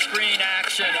ball screen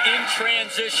action, in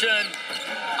transition.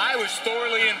 I was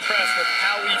thoroughly impressed with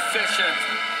how efficient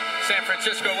San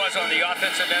Francisco was on the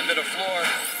offensive end of the floor.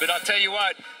 But I'll tell you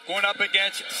what, going up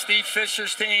against Steve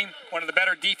Fisher's team, one of the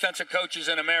better defensive coaches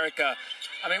in America,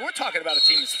 I mean, we're talking about a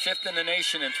team that's 5th in the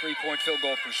nation in three-point field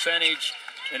goal percentage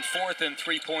and 4th in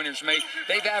three-pointers made.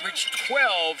 They've averaged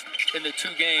 12 in the 2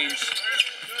 games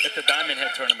at the Diamond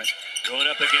Head tournament. Going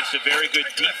up against a very good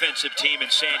defensive team in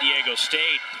San Diego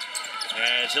State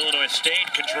as Illinois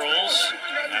State controls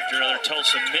after another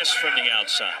Tulsa miss from the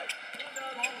outside.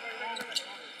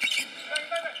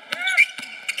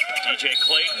 DJ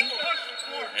Clayton,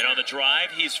 and on the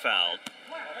drive, he's fouled.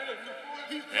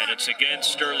 And it's again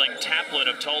Sterling Taplin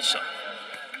of Tulsa.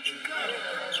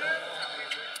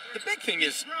 The big thing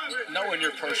is knowing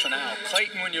your personnel.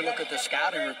 Clayton, when you look at the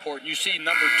scouting report, you see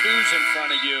number 2s in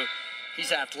front of you.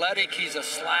 He's athletic, he's a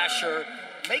slasher.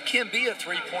 Make him be a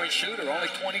three-point shooter. Only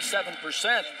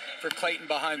 27% for Clayton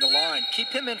behind the line. Keep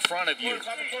him in front of you.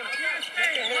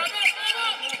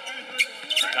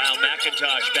 Kyle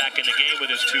McIntosh back in the game with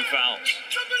his 2 fouls.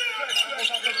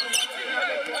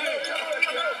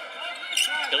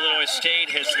 Illinois State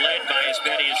has led by as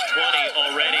many as 20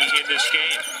 already in this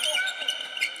game.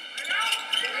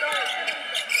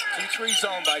 2-3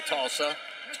 zone by Tulsa.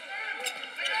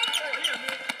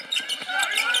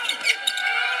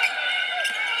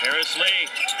 Harris Lee,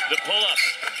 the pull-up,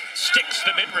 sticks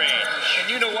the mid-range. And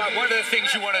you know what? One of the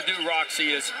things you want to do,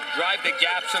 Roxy, is drive the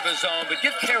gaps of his zone, but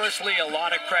give Harris Lee a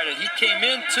lot of credit. He came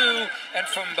into and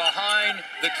from behind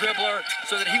the dribbler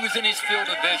so that he was in his field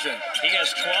of vision. He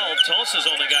has 12. Tulsa's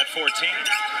only got 14.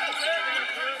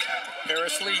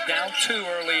 Harris Lee down 2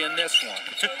 early in this one.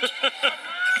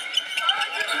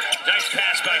 Nice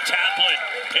pass by Taplin,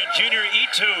 and Junior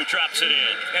Itu drops it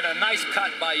in. And a nice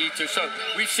cut by Itu. So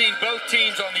we've seen both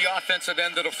teams on the offensive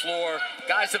end of the floor.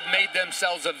 Guys have made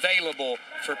themselves available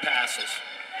for passes.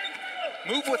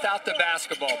 Move without the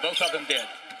basketball. Both of them did.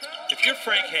 If you're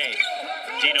Frank Hay,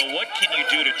 Dino, what can you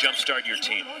do to jumpstart your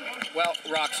team? Well,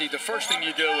 Roxy, the first thing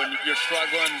you do when you're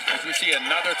struggling, as we see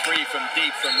another 3 from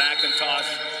deep from McIntosh,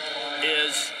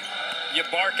 is you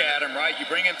bark at him, right? You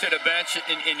bring him to the bench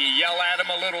and you yell at him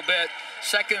a little bit.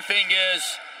 Second thing is,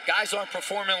 guys aren't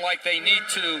performing like they need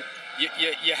to.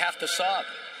 You have to sub.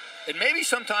 And maybe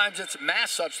sometimes it's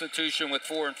mass substitution with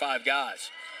 4 and 5 guys.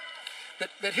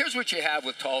 But here's what you have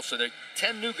with Tulsa. They're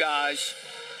 10 new guys.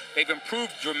 They've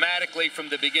improved dramatically from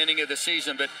the beginning of the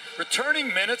season. But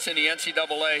returning minutes in the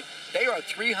NCAA, they are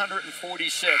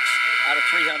 346 out of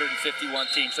 351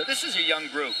 teams. So this is a young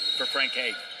group for Frank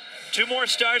Hay. 2 more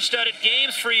star-studded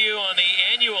games for you on the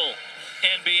annual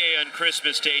NBA on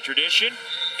Christmas Day tradition.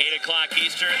 8 o'clock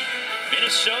Eastern,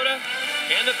 Minnesota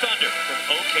and the Thunder from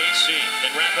OKC.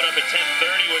 Then wrap it up at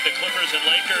 10:30 with the Clippers and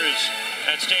Lakers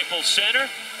at Staples Center.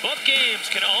 Both games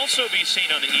can also be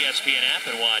seen on the ESPN app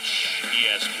and watch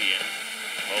ESPN.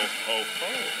 Ho, ho,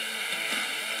 ho.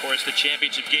 Of course, the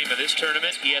championship game of this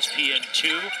tournament, ESPN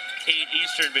 2, 8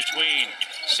 Eastern between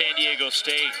San Diego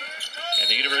State and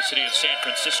the University of San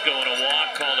Francisco in a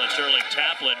walk called on Sterling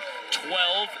Taplin.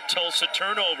 12 Tulsa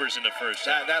turnovers in the first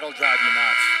half. That'll drive you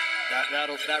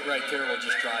nuts. That right there will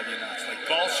just drive you nuts. Like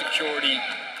ball security.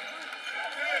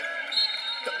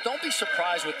 Don't be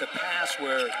surprised with the pass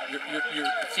where your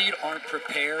feet aren't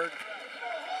prepared.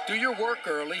 Do your work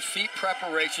early, feet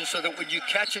preparation, so that when you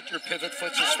catch it, your pivot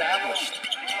foot's established.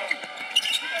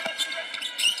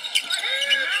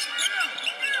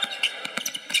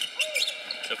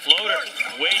 The floater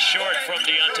way short from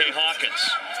Deontay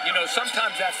Hawkins. You know,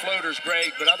 sometimes that floater's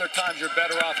great, but other times you're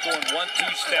better off going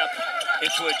 1-2 step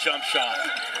into a jump shot.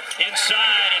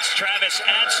 Inside, it's Travis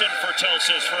Adson for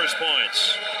Tulsa's first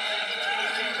points.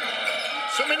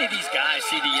 So many of these guys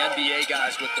see the NBA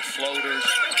guys with the floaters.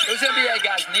 Those NBA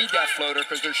guys need that floater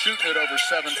because they're shooting it over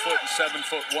 7 foot and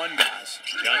 7'1" guys.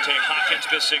 Deontay Hawkins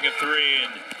missing a three,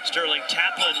 and Sterling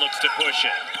Taplin looks to push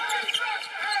it.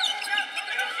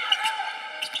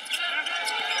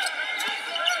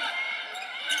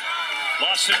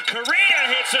 Lawson Correa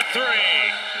hits a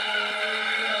three.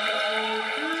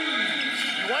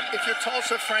 If you're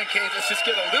Tulsa, Frank Hayes, let's just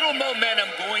get a little momentum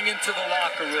going into the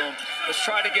locker room. Let's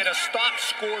try to get a stop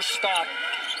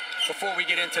before we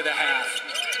get into the half.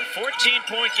 A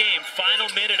 14-point game, final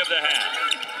minute of the half.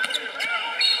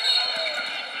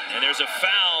 And there's a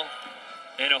foul,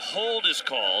 and a hold is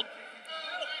called.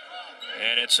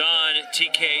 And it's on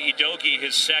TK Edogi,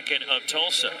 his second of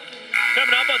Tulsa.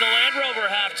 Coming up on the Land Rover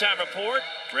halftime report,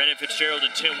 Brennan Fitzgerald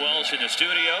and Tim Welsh in the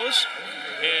studios.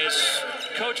 Is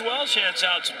Coach Welsh hands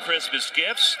out some Christmas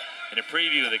gifts and a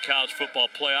preview of the college football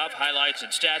playoff, highlights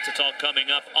and stats. It's all coming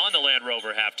up on the Land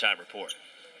Rover halftime report.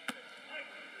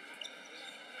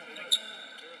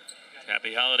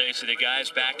 Happy holidays to the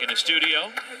guys back in the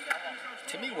studio.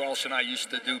 Timmy Welsh and I used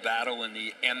to do battle in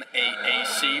the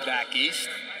MAAC back east.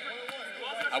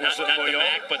 I was not the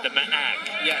MAC, but the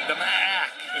MAAC. Yeah, the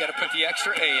MAAC. You got to put the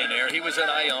extra A in there. He was at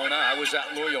Iona. I was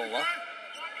at Loyola.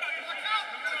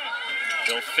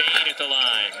 Bill Fain at the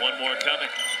line. One more coming.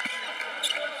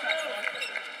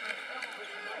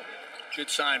 Good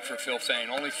sign for Phil Fain.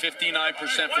 Only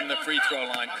 59% from the free throw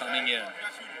line coming in.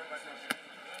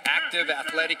 Active,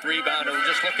 athletic rebounder. We're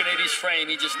just looking at his frame.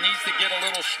 He just needs to get a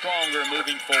little stronger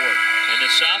moving forward. And the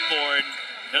sophomore,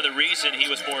 another reason he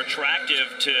was more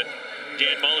attractive to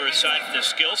Dan Muller, aside from the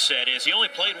skill set, is he only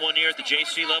played 1 year at the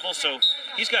JC level, so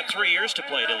he's got 3 years to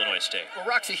play at Illinois State. Well,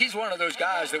 Roxy, he's one of those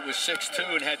guys that was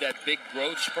 6'2" and had that big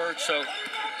growth spurt, so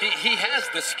he has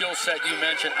the skill set you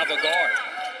mentioned of a guard.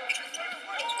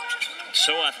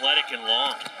 So athletic and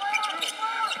long.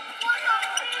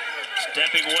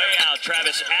 Stepping way out,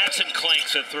 Travis Adson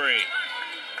clanks a three.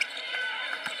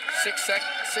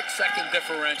 6-second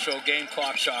differential game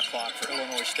clock, shot clock for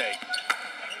Illinois State.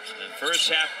 The first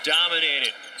half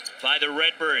dominated by the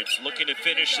Redbirds, looking to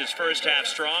finish this first half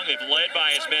strong. They've led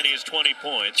by as many as 20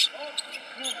 points.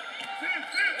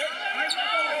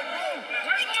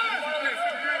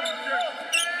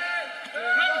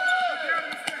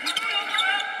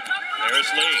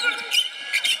 There's Lee.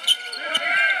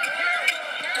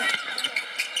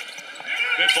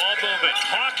 Good ball movement.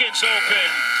 Hawkins open.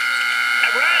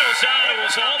 It rattles out. It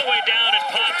was all the way down and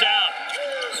popped out.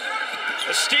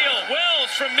 A steal.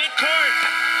 Wells from midcourt.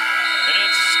 And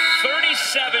it's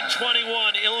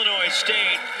 37-21 Illinois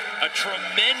State. A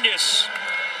tremendous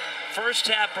first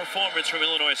half performance from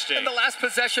Illinois State. And the last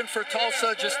possession for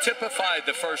Tulsa just typified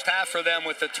the first half for them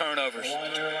with the turnovers.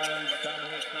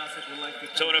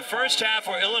 So in a first half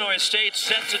where Illinois State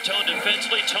sets the tone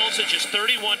defensively, Tulsa just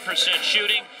 31%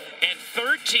 shooting and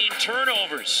 13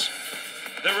 turnovers.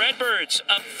 The Redbirds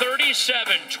up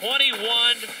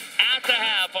 37-21 at the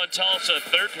half on Tulsa.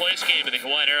 Third place game of the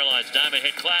Hawaiian Airlines Diamond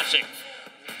Head Classic.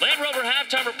 Land Rover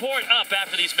halftime report up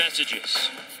after these messages.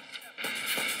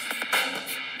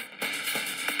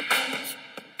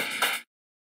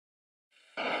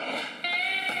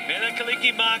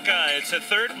 Kalikimaka, it's a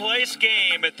third place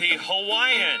game at the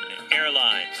Hawaiian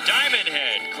Airlines Diamond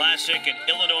Head Classic, and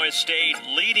Illinois State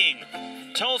leading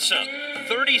Tulsa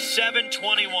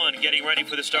 37-21, getting ready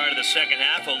for the start of the second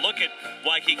half. A look at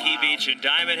Waikiki Beach and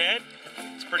Diamond Head.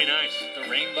 It's pretty nice. The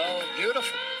rainbow,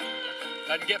 beautiful.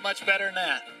 Doesn't get much better than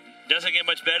that. Doesn't get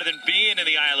much better than being in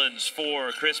the islands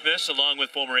for Christmas, along with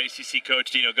former ACC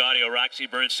coach Dino Gaudio. Roxy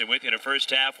Bernstein with you in the first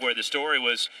half, where the story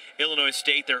was Illinois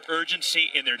State, their urgency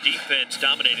in their defense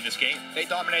dominating this game. They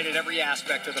dominated every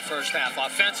aspect of the first half,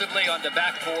 offensively, on the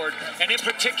backboard, and in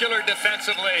particular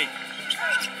defensively.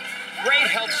 Great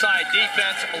help side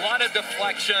defense, a lot of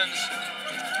deflections,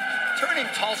 turning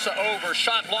Tulsa over,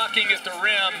 shot blocking at the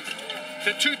rim.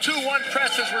 The 2-2-1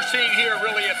 presses we're seeing here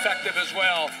really effective as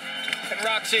well. And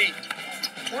Roxy,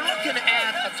 we're looking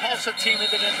at a Tulsa team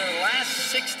that in their last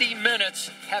 60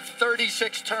 minutes have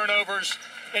 36 turnovers.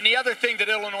 And the other thing that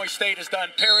Illinois State has done,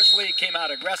 Paris Lee came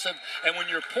out aggressive. And when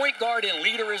your point guard and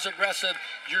leader is aggressive,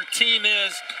 your team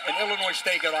is. And Illinois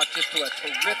State got off just to a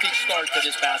terrific start to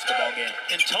this basketball game.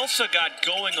 And Tulsa got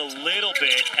going a little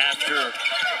bit after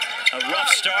a rough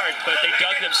start, but they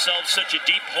dug themselves such a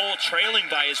deep hole, trailing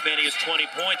by as many as 20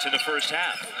 points in the first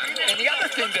half. And the other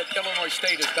thing that Illinois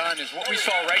State has done is what we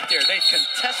saw right there. They've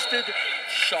contested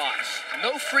shots.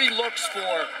 No free looks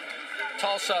for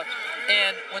Tulsa.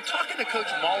 And when talking to Coach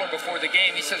Mahler before the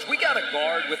game, he says, we got to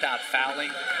guard without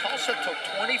fouling. Tulsa took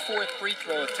 24 free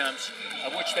throw attempts,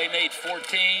 of which they made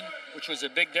 14, which was a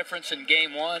big difference in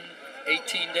game one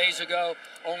 18 days ago.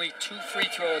 Only 2 free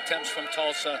throw attempts from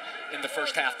Tulsa in the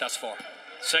first half thus far.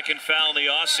 Second foul, the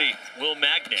Aussie, Will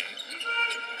Magnay.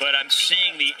 But I'm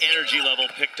seeing the energy level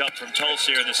picked up from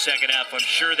Tulsa here in the second half. I'm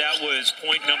sure that was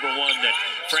point number one that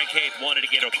Frank Haith wanted to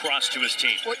get across to his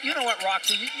team. Well, you know what,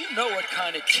 Roxy? You know what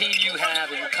kind of team you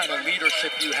have and what kind of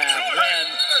leadership you have when,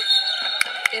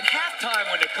 at halftime,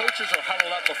 when the coaches are huddled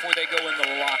up before they go into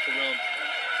the locker room,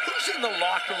 who's in the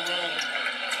locker room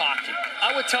talking?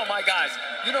 I would tell my guys,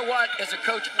 you know what, as a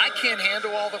coach, I can't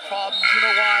handle all the problems. You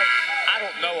know why? I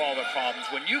don't know all the problems.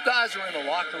 When you guys are in the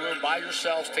locker room by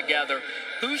yourselves together,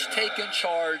 who's taking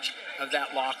charge of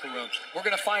that locker room? We're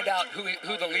going to find out who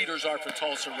the leaders are for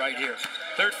Tulsa right here.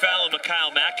 Third foul on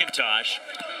Kyle McIntosh.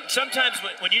 Sometimes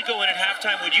when you go in at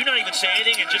halftime, would you not even say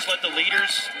anything and just let the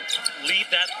leaders leave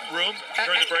that room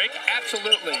during the break?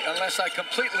 Absolutely, unless I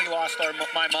completely lost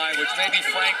my mind, which maybe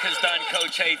Frank has done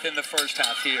Coach Haith in the first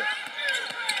half here.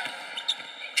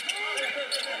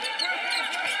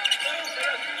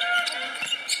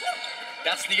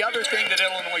 That's the other thing that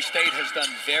Illinois State has done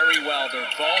very well, their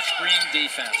ball screen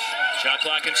defense. Shot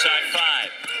clock inside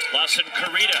 5. Lawson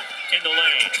Carita in the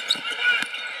lane.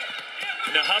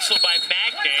 And the hustle by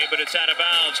Magnay, but it's out of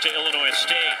bounds to Illinois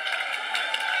State.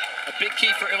 A big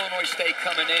key for Illinois State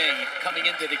coming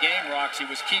into the game, Roxy,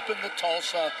 was keeping the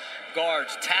Tulsa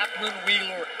guards. Taplin,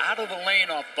 Wheeler out of the lane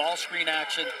off ball screen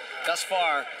action. Thus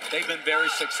far, they've been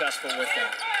very successful with them.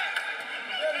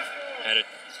 Had a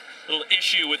little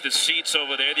issue with the seats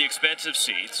over there, the expensive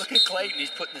seats. Look at Clayton,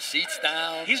 he's putting the seats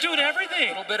down. He's doing everything.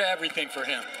 A little bit of everything for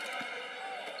him.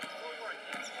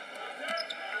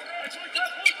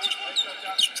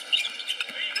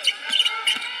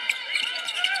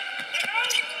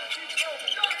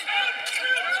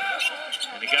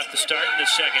 And he got the start in the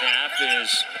second half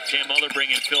as Cam Muller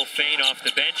bringing Phil Fain off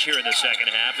the bench here in the second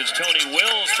half as Tony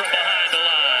Wills from behind the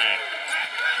line.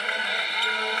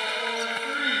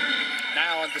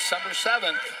 Now on December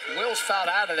 7th, Wills fouled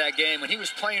out of that game, and he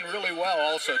was playing really well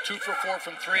also. 2 for 4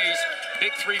 from threes.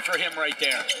 Big 3 for him right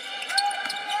there.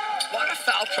 A lot of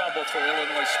foul trouble for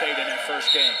Illinois State in that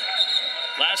first game.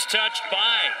 Last touch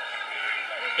by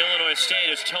Illinois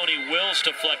State as Tony Wills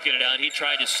deflected it out. He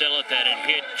tried to settle at that and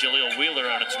hit Jaleel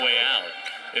Wheeler on its way out.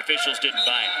 The officials didn't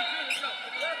buy it.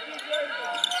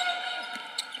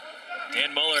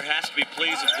 Dan Muller has to be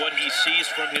pleased with what he sees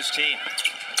from his team.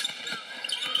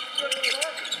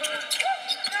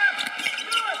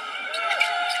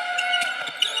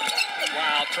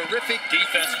 Wow, terrific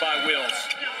defense by Wills.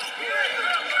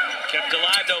 Kept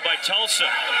alive, though, by Tulsa.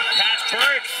 Pat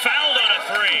Burt fouled on a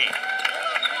 3.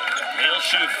 He'll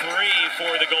shoot 3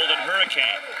 for the Golden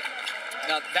Hurricane.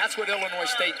 Now, that's what Illinois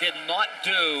State did not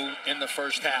do in the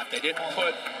first half. They didn't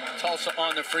put Tulsa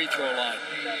on the free throw line.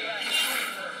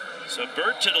 So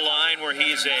Burt to the line where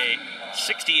he's a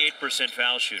 68%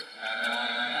 foul shooter.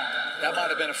 That might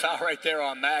have been a foul right there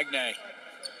on Magnay.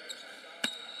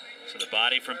 So the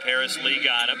body from Paris Lee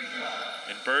got him.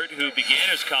 And Burt, who began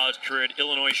his college career at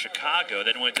Illinois Chicago,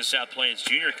 then went to South Plains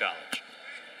Junior College.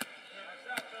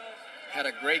 Had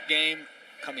a great game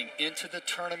coming into the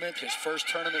tournament. His first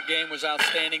tournament game was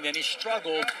outstanding. Then he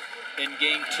struggled in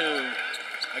game 2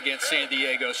 against San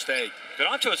Diego State. Got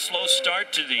off to a slow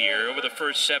start to the year. Over the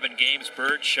first 7 games,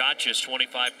 Burt shot just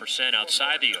 25%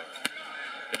 outside the arc.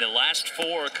 And the last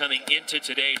 4 coming into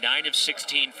today, 9 of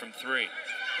 16 from 3.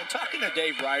 And talking to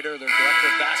Dave Ryder, the director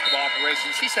of basketball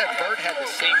operations, he said Burt had the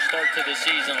same start to the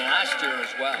season last year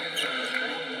as well.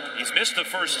 He's missed the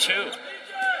first two.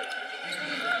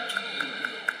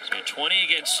 He's made 20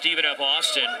 against Stephen F.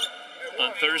 Austin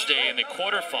on Thursday in the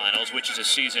quarterfinals, which is a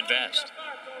season best.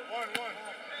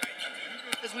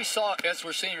 As we saw, as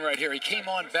we're seeing right here, he came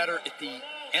on better at the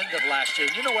end of last year.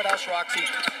 You know what else, Roxy?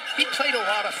 He played a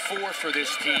lot of 4 for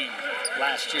this team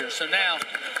last year. So now,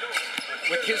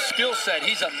 with his skill set,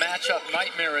 he's a matchup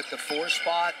nightmare at the 4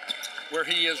 spot where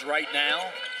he is right now.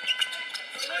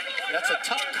 That's a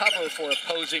tough cover for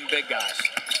opposing big guys.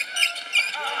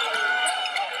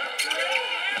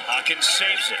 Hawkins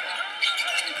saves it.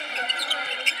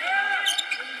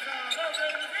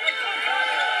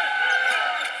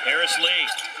 Harris Lee.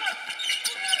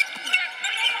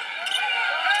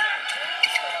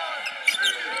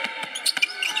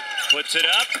 Puts it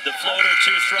up. The floater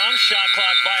too strong. Shot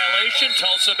clock violation.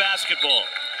 Tulsa basketball.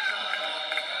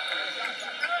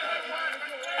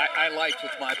 I liked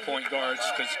with my point guards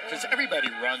because everybody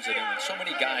runs it, and so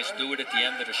many guys do it at the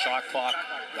end of the shot clock,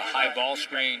 the high ball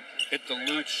screen. It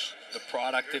dilutes the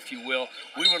product, if you will.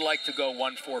 We would like to go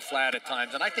 1-4 flat at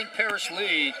times, and I think Paris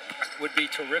Lee would be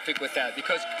terrific with that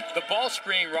because the ball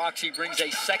screen, Roxy, brings a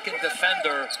second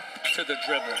defender to the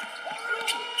dribble.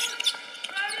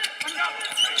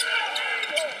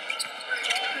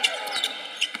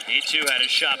 E2 had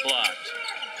his shot blocked.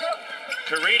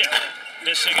 Carita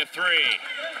missing a 3.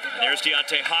 And there's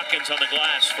Deontay Hawkins on the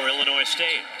glass for Illinois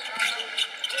State.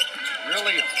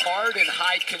 Really hard and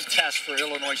high contest for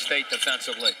Illinois State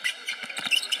defensively.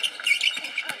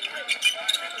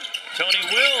 Tony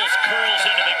Wills curls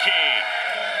into the key.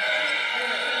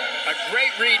 A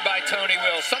great read by Tony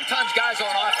Wills. Sometimes guys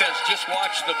on offense just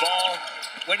watch the ball,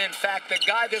 when in fact the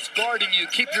guy that's guarding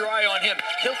you, keep your eye on him.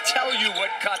 He'll tell you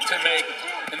what cut to make,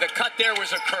 and the cut there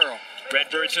was a curl.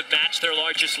 Redbirds have matched their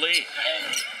largest lead.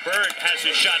 Bird has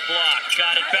his shot blocked,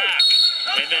 got it back,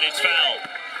 and then it's fouled.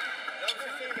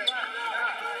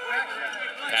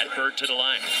 Pat Bird to the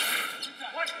line.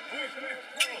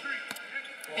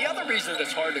 The other reason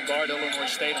it's hard to guard Illinois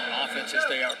State on offense is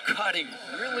they are cutting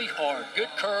really hard.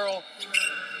 Good curl.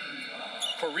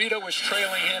 Corrida was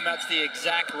trailing him. That's the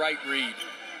exact right read.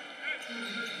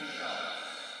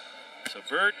 So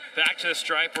Bird back to the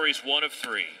stripe where he's 1 of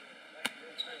 3.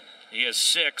 He has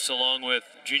 6 along with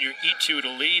junior E2 to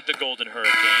lead the Golden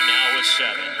Hurricane, now with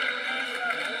 7.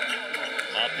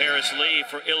 Paris Lee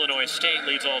for Illinois State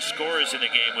leads all scorers in the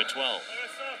game with 12.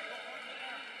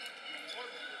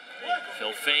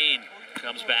 Phil Fain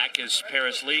comes back as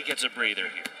Paris Lee gets a breather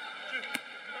here.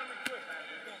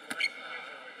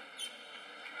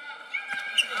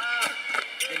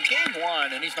 In game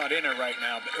 1, and he's not in there right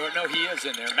now, or no, he is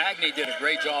in there. Magny did a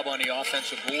great job on the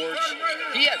offensive boards.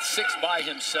 He had 6 by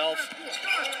himself.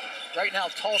 Right now,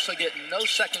 Tulsa getting no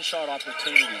second shot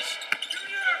opportunities.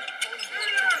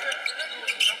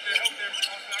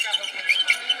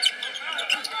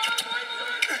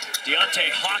 Deontay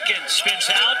Hawkins spins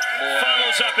out,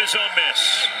 follows up his own miss.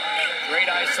 Great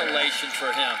isolation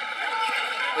for him.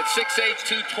 At 6'8",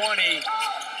 220,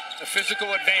 a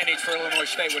physical advantage for Illinois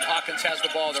State when Hawkins has the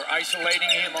ball. They're isolating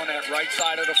him on that right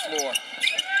side of the floor.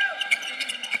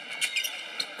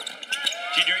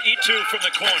 Junior E2 from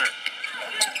the corner.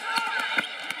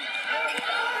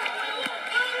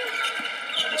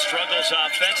 The struggles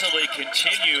offensively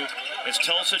continue as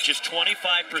Tulsa just 25%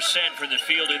 from the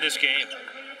field in this game.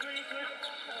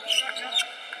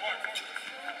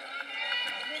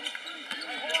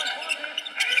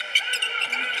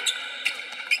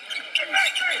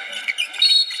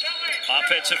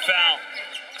 Offensive foul.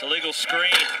 It's a legal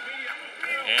screen.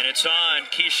 And it's on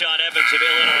Keyshawn Evans of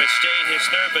Illinois State, his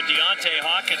 3rd, but Deontay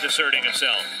Hawkins asserting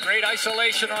himself. Great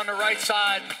isolation on the right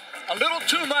side. A little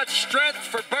too much strength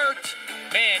for Burt.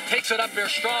 Man, takes it up there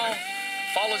strong,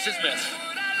 follows his miss.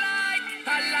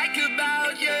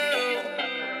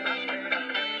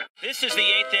 This is the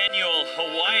 8th annual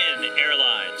Hawaiian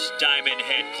Airlines Diamond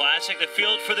Head Classic, the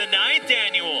field for the 9th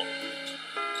annual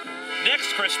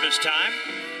next Christmas time.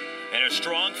 And a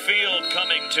strong field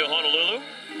coming to Honolulu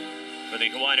for the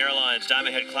Hawaiian Airlines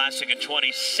Diamond Head Classic in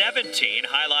 2017,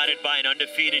 highlighted by an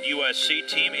undefeated USC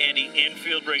team, Andy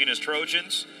Enfield bringing his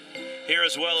Trojans here,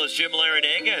 as well as Jim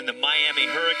Larinaga and the Miami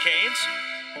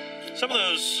Hurricanes. Some of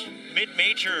those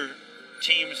mid-major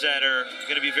teams that are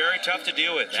going to be very tough to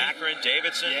deal with. Akron,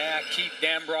 Davidson. Yeah, Keith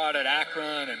Dambrod at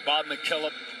Akron and Bob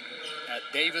McKillop at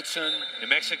Davidson. New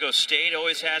Mexico State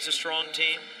always has a strong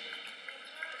team.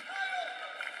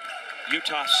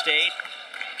 Utah State,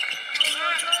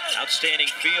 outstanding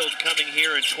field coming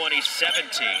here in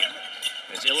 2017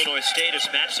 as Illinois State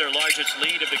has matched their largest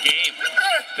lead of the game.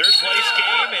 3rd place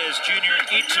game is junior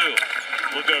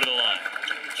E2 will go to the line.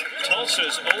 Tulsa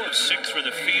is 0 of 6 from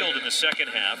the field in the second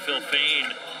half. Phil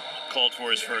Fain called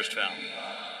for his first foul.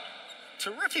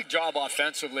 Terrific job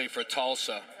offensively for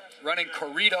Tulsa. Running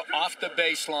Corita off the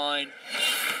baseline.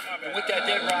 And what that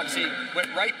did, Roxy,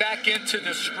 went right back into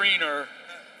the screener.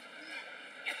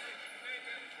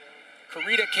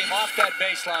 Corita came off that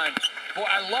baseline. Boy,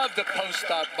 I love the post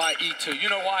up by E2. You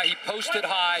know why? He posted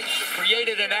high,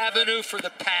 created an avenue for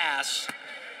the pass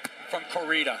from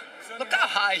Corita. Look how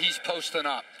high he's posting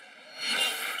up.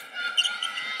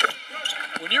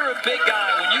 When you're a big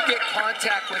guy, when you get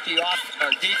contact with the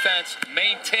defense,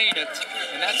 maintain it,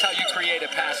 and that's how you create a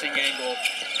passing angle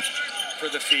for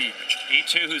the feed.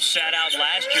 E2, who sat out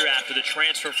last year after the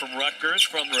transfer from Rutgers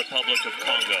from the Republic of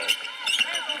Congo.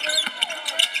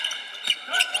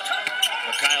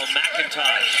 Kyle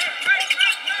McIntosh,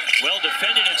 well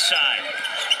defended inside.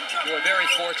 Boy, very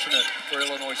fortunate for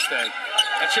Illinois State.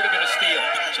 That should have been a steal.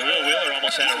 Jaleel Wheeler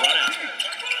almost had a run out.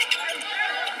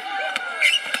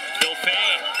 Phil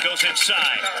Fain goes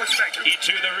inside.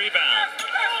 E2 the rebound.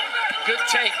 Good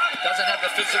take. Doesn't have the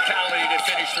physicality to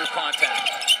finish through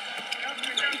contact.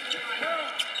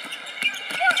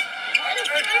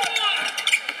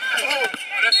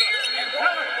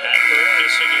 Hatford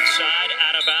missing inside,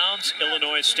 out of bounds,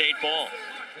 Illinois State ball.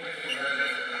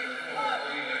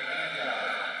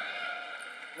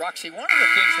 Roxy, one of the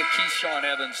things that Keyshawn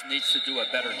Evans needs to do a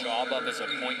better job of as a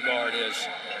point guard is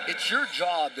it's your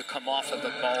job to come off of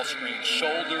the ball screen,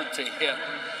 shoulder to hip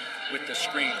with the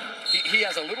screen. He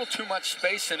has a little too much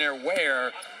space in there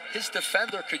where his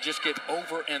defender could just get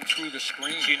over and through the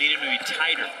screen. So you need him to be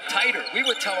tighter. Tighter. We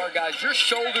would tell our guys, your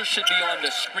shoulder should be on the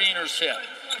screener's hip.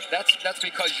 That's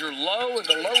because you're low, and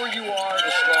the lower you are,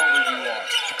 the stronger you are.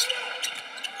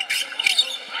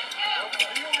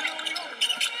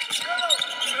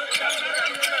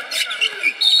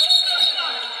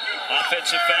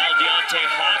 Offensive foul, Deontay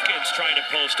Hawkins trying to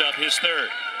post up his third.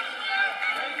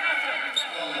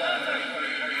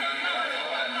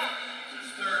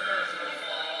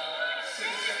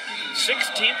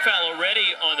 Sixteenth foul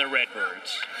already on the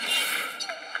Redbirds.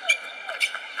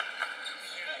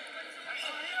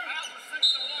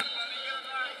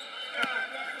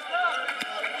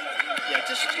 Yeah,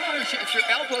 just if your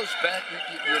elbow's bent,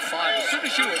 you're fine. As soon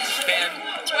as you extend,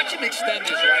 watch him extend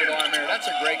his right arm there. That's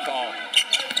a great call.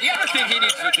 The other thing he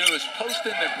needs to do is post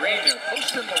in the green there.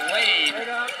 Post in the lane.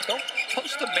 Don't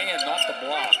post the man, not the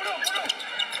block.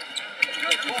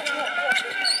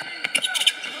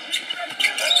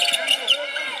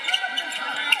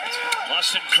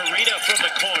 Austin Corita from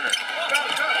the corner.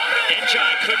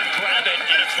 Njai couldn't grab it,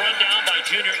 and it's run down by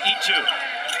junior E2.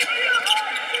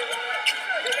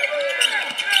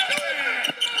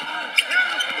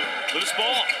 Loose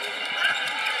ball.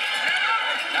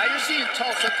 Now you're seeing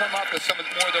Tulsa come up with some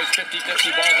more of those 50-50 balls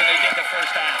than they did the first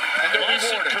half. And they're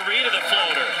rewarded. Corita the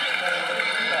floater.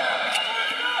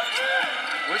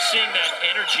 We're seeing that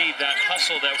energy, that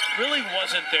hustle that really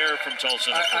wasn't there from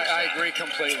Tulsa. I agree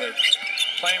completely.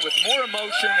 Playing with more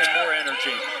emotion and more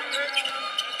energy.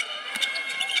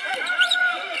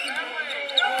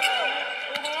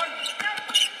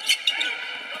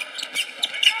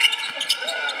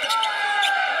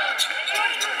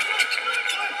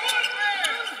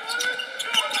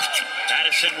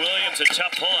 Addison Williams, a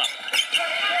tough pull-up.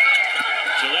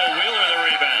 Jaleel Wheeler the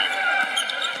rebound.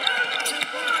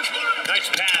 Nice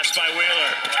pass by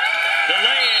Wheeler. The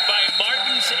lay-in by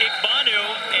Martins Igbanu,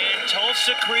 and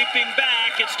Tulsa creeping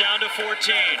back. It's down to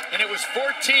 14. And it was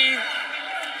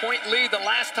 14-point lead the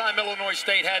last time Illinois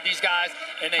State had these guys,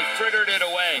 and they frittered it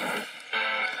away.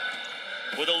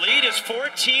 Well, the lead is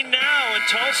 14 now, and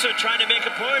Tulsa trying to make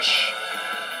a push.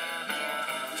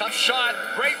 Tough shot,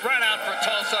 great run out for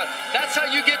Tulsa. That's how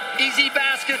you get easy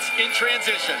baskets in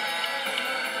transition.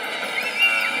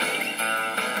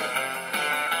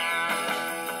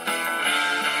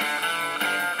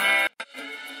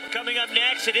 Coming up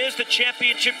next, it is the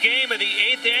championship game of the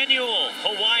 8th annual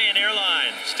Hawaiian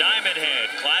Airlines Diamond Head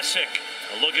Classic.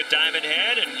 A look at Diamond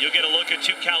Head, and you'll get a look at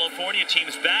two California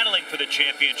teams battling for the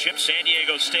championship, San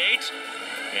Diego State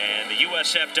and the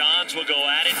USF Dons will go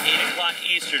at it 8 o'clock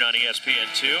Eastern on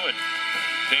ESPN2. And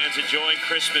fans enjoying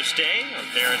Christmas Day out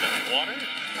there in the water.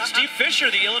 Steve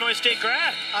Fisher, the Illinois State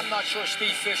grad. I'm not sure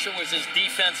Steve Fisher was as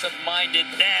defensive-minded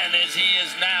then as he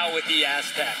is now with the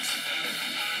Aztecs.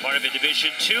 Part of a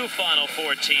Division II Final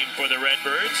Four team for the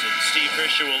Redbirds, and Steve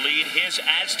Fisher will lead his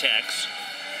Aztecs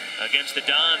against the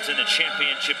Dons in the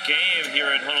championship game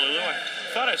here in Honolulu. I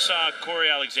thought I saw Corey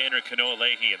Alexander and Kanoa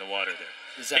Leahy in the water there.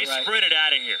 Is that they right? sprinted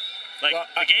out of here. Like, well,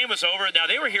 the game was over. Now,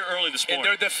 they were here early this morning. In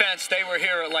their defense, they were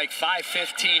here at like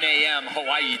 5:15 a.m.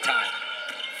 Hawaii time.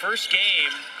 First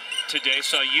game today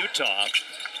saw Utah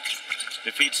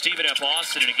defeat Stephen F.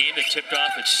 Austin in a game that tipped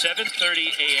off at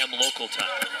 7:30 a.m. local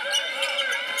time.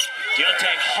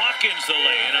 Deontay Hawkins the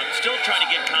lay, and I'm still trying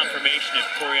to get confirmation if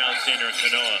Corey Alexander and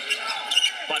Kanoa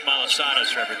bought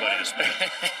malasadas for everybody this morning.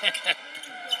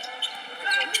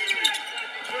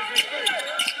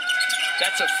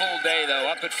 That's a full day, though.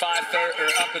 Up at 5:30 or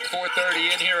up at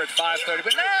 4:30, in here at 5:30.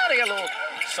 But now they got a little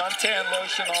suntan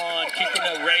lotion on, keeping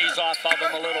the rays off of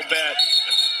them a little bit.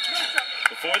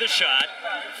 Before the shot,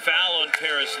 foul on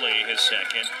Paris Lee, his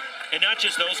second. And not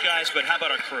just those guys, but how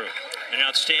about our crew? An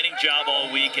outstanding job all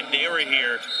week, and they were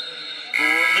here.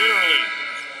 Literally,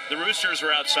 the Roosters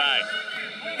were outside.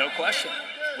 No question.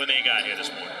 When they got here this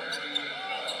morning.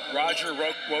 Roger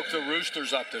woke the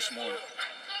Roosters up this morning.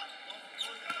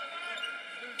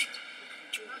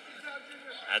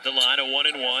 At the line, a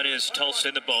 1-1 is Tulsa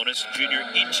in the bonus. Junior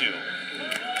E2.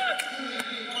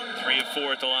 3 of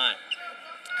 4 at the line.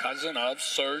 Cousin of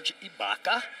Serge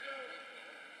Ibaka.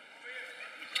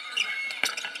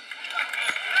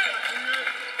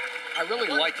 I really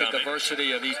like the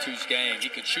diversity of E2's game. He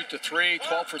could shoot the three,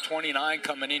 12 for 29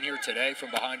 coming in here today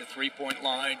from behind the three-point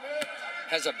line.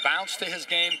 Has a bounce to his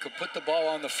game, could put the ball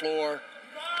on the floor.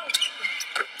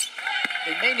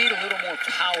 They may need a little more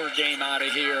power game out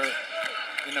of here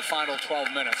in the final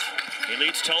 12 minutes. He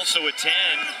leads Tulsa with 10.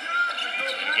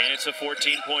 And again, it's a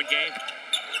 14-point game.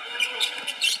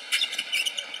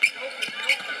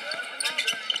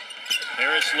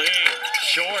 Paris Lee,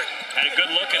 short, had a good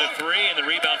look at a three, and the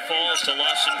rebound falls to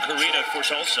Lawson Kurita for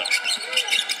Tulsa.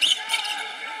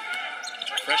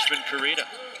 Freshman Kurita.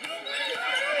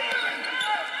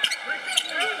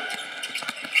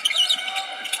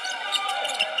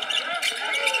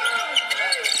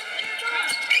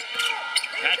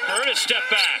 Pat Bird, a step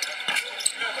back.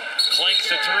 Clanks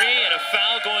the three, and a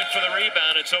foul going for the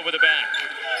rebound. It's over the back.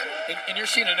 And you're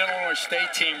seeing an Illinois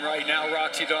State team right now,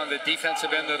 Roxy, on the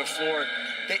defensive end of the floor.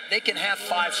 They can have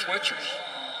 5 switchers.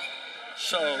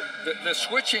 So the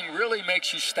switching really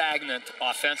makes you stagnant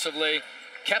offensively.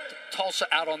 Kept Tulsa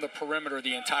out on the perimeter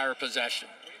the entire possession.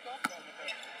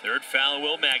 Third foul,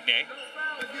 Will Magne.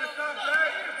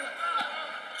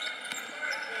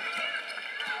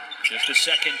 Just the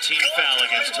second team foul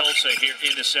against Tulsa here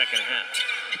in the second half.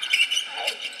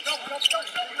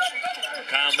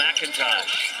 Kyle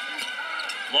McIntosh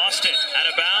lost it, out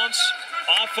of bounds,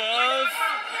 off of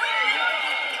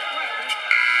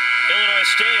Illinois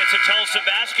State. It's a Tulsa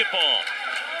basketball.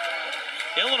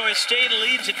 Illinois State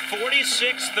leads at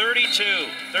 46-32.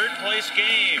 Third place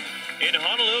game in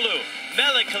Honolulu.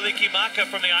 Mele Kalikimaka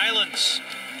from the islands.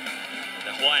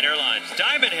 The Hawaiian Airlines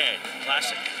Diamond Head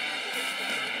Classic.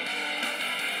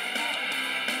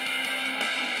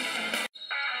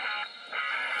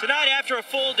 Tonight, after a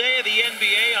full day of the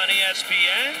NBA on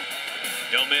ESPN,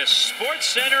 don't miss Sports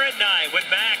Center at 9 with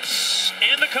Max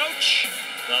and the coach.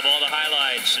 Love all the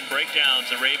highlights and breakdowns.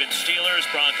 The Ravens, Steelers,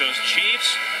 Broncos,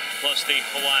 Chiefs, plus the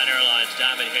Hawaiian Airlines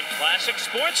Diamond Head Classic.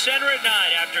 Sports Center at 9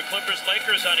 after Clippers,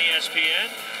 Lakers on ESPN.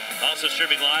 Also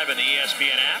streaming live on the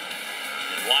ESPN app.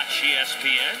 And watch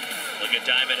ESPN. Look at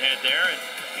Diamond Head there. And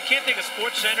you can't think of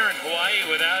Sports Center in Hawaii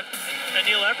without a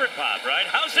Neil Everett pop, right?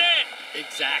 How's it?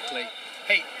 Exactly.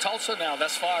 Hey, Tulsa now,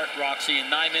 thus far, Roxy, in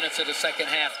 9 minutes of the second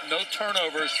half, no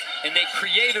turnovers, and they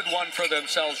created one for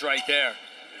themselves right there.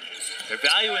 They're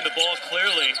valuing the ball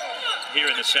clearly here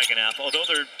in the second half, although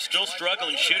they're still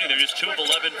struggling shooting. They're just 2 of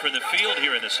 11 from the field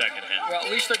here in the second half. Well,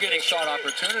 at least they're getting shot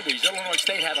opportunities. Illinois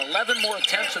State had 11 more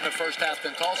attempts in the first half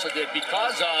than Tulsa did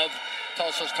because of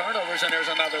Tulsa's turnovers, and there's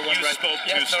another one. You spoke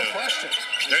too soon. No question.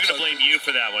 They're going to blame you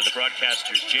for that one. The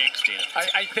broadcasters jinxed, Dina.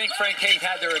 I think Frank Haight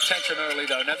had their attention early,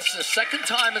 though. Now, this is the second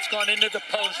time it's gone into the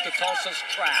post to Tulsa's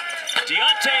trap.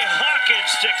 Deontay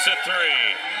Hawkins sticks a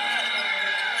three.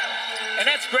 And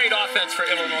that's great offense for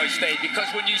Illinois State, because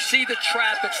when you see the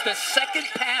trap, it's the second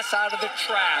pass out of the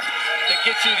trap that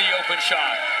gets you the open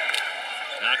shot.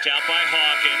 Knocked out by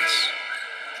Hawkins.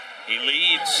 He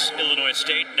leads Illinois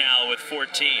State now with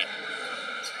 14.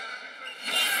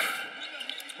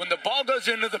 When the ball goes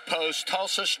into the post,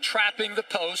 Tulsa's trapping the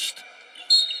post.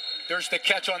 There's the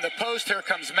catch on the post. Here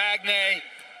comes Magne.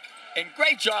 And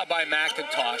great job by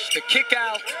McIntosh. The kick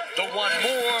out, the one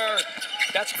more.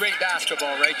 That's great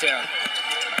basketball right there.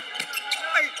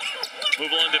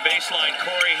 Move along the baseline.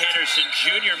 Corey Henderson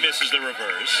Jr. misses the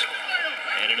reverse.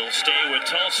 And it'll stay with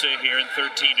Tulsa here in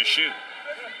 13 to shoot.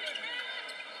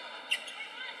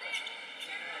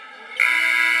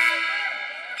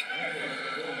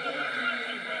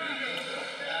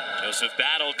 Joseph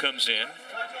Battle comes in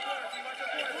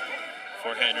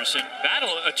for Henderson.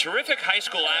 Battle, a terrific high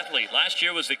school athlete. Last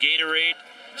year was the Gatorade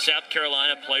South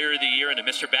Carolina Player of the Year and a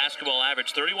Mr. Basketball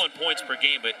average, 31 points per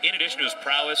game. But in addition to his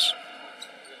prowess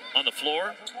on the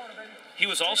floor, he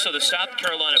was also the South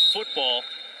Carolina football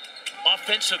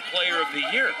Offensive Player of the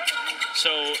Year.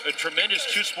 So a tremendous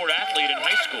two-sport athlete in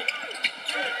high school.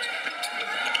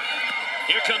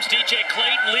 Here comes DJ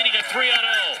Clayton leading a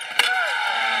 3-on-0.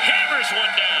 Hammers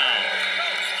one down.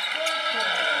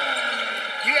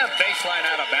 You have baseline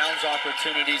out of bounds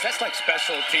opportunities. That's like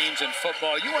special teams in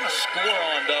football. You want to score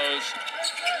on those.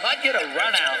 Might get a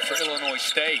run out for Illinois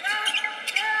State.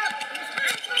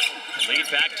 Lead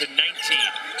back to 19.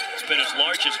 It's been as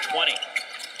large as 20.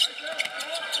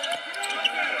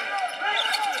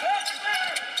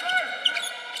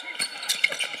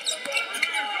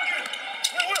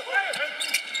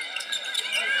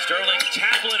 Sterling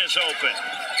Taplin is open.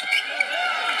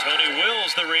 Tony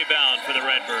Wills the rebound for the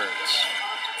Redbirds.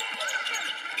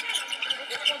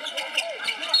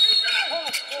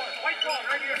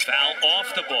 Foul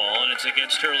off the ball, and it's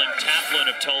against Sterling Taplin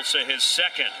of Tulsa, his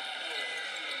second.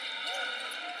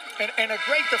 And a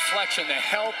great deflection to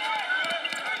help.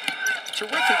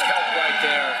 Terrific help right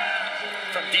there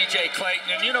from DJ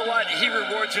Clayton. And you know what? He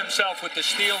rewards himself with the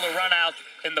steal, the run out,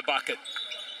 in the bucket.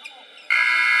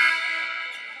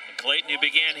 Clayton, who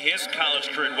began his college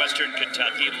career in Western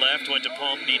Kentucky, left, went to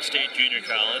Palm Beach State Junior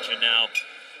College, and now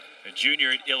a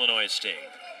junior at Illinois State.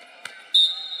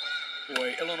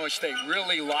 Boy, Illinois State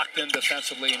really locked in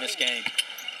defensively in this game.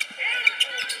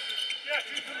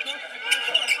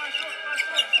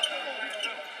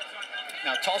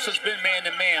 Now, Tulsa's been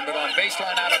man-to-man, but on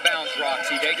baseline out of bounds,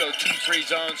 Roxy, they go 2-3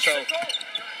 zone, so...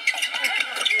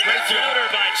 Great floater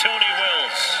by Tony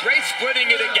Wills. Great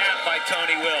splitting it a gap by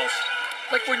Tony Wills.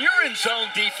 Like when you're in zone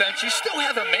defense, you still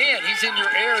have a man. He's in your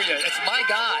area. It's my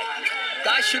guy.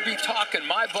 Guys should be talking,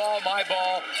 my ball, my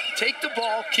ball. Take the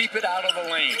ball, keep it out of the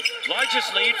lane.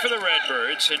 Largest lead for the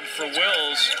Redbirds, and for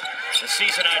Wills, the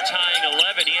season high tying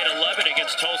 11. He had 11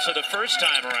 against Tulsa the first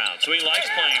time around, so he likes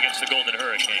playing against the Golden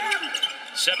Hurricane.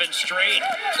 7 straight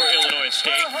for Illinois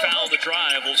State. Foul the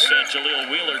drive will send Jaleel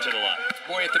Wheeler to the line.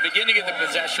 Boy, at the beginning of the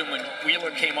possession when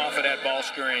Wheeler came off of that ball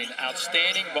screen,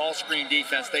 outstanding ball screen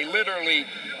defense. They literally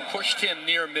pushed him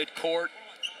near midcourt.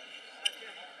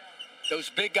 Those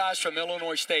big guys from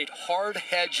Illinois State, hard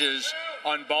hedges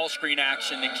on ball screen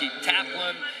action to keep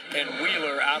Taplin and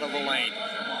Wheeler out of the lane.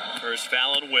 First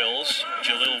foul on Wills.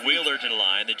 Jaleel Wheeler to the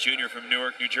line, the junior from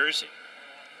Newark, New Jersey.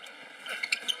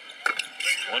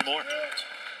 One more.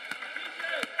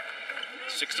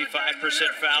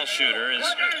 65% foul shooter.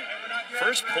 His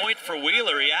first point for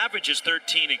Wheeler. He averages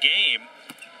 13 a game.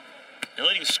 The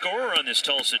leading scorer on this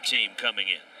Tulsa team coming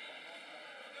in.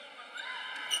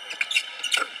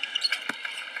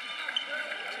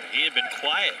 He had been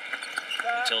quiet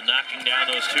until knocking down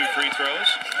those 2 free throws.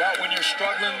 But when you're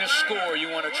struggling to score, you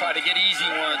want to try to get easy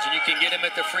ones, and you can get him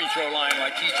at the free throw line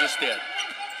like he just did.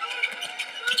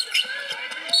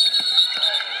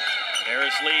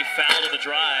 Harris Lee fouled on the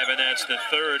drive, and that's the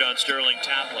third on Sterling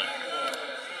Taplin.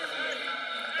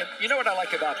 And you know what I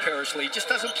like about Paris Lee? He just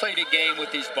doesn't play the game with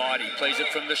his body. He plays it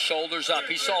from the shoulders up.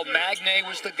 He saw Magne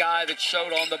was the guy that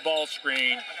showed on the ball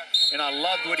screen, and I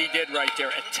loved what he did right there.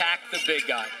 Attack the big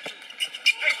guy.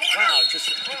 Wow, just...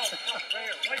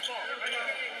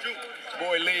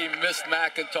 Boy, Lee missed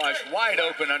McIntosh wide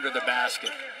open under the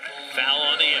basket. Foul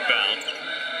on the inbound.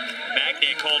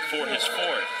 Magne called for his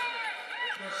fourth.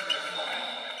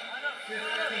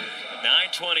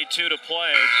 9:22 to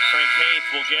play. Frank Haith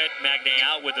will get Magne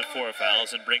out with the 4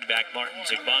 fouls and bring back Martin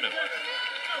Zigbanu.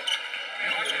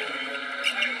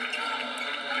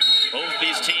 Both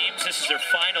these teams, this is their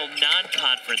final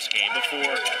non-conference game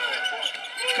before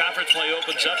conference play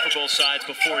opens up for both sides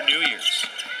before New Year's.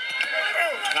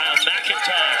 Kyle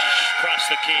McIntosh across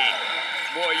the key.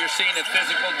 Boy, you're seeing a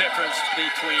physical difference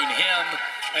between him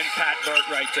and Pat Burt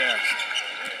right there.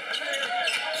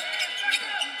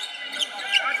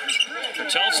 For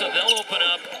Tulsa, they'll open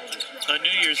up on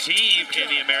New Year's Eve in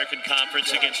the American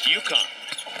Conference against UConn.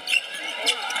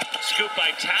 Scoop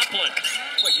by Taplin.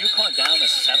 What, UConn down to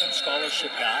 7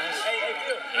 scholarship guys?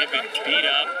 They've been beat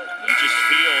up. You just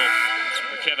feel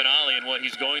for Kevin Ollie and what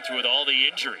he's going through with all the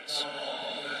injuries.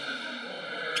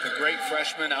 The great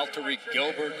freshman, Altariq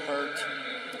Gilbert, hurt.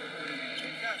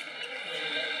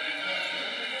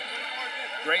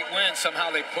 Great win. Somehow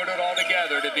they put it all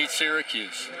together to beat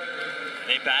Syracuse.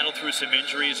 They battled through some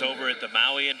injuries over at the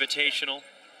Maui Invitational.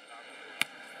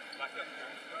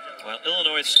 Well,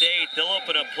 Illinois State, they'll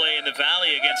open up play in the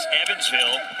Valley against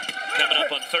Evansville coming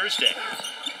up on Thursday.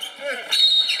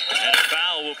 And a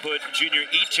foul will put junior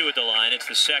E2 at the line. It's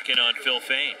the second on Phil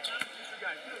Fain.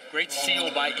 Great seal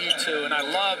by E2, and I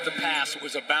love the pass. It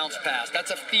was a bounce pass.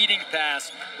 That's a feeding pass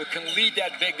that can lead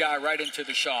that big guy right into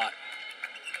the shot.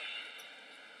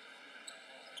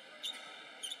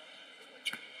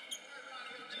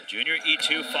 So junior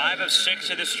E2, 5 of 6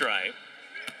 at the stripe.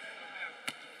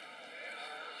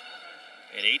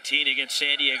 And 18 against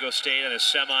San Diego State on the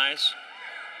semis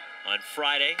on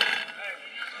Friday.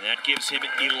 And that gives him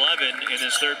 11 in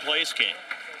his third place game.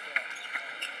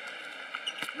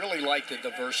 Really like the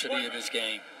diversity of his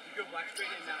game.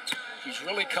 He's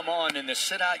really come on in the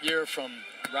sit-out year from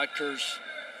Rutgers.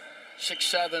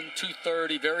 6'7",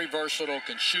 230, very versatile,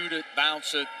 can shoot it,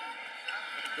 bounce it.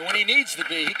 And when he needs to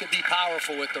be, he can be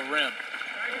powerful with the rim.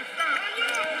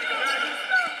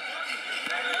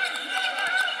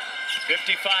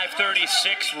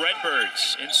 55-36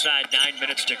 Redbirds, inside 9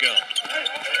 minutes to go.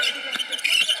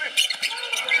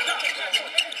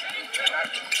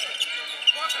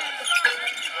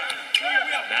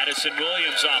 Madison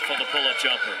Williams off on the pull-up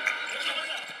jumper.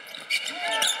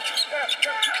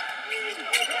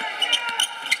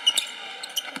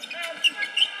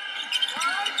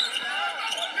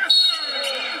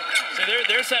 So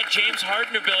there's that James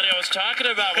Harden ability I was talking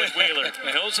about with Wheeler.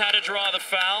 Knows how to draw the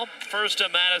foul. First to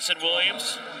Madison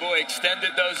Williams. Boy,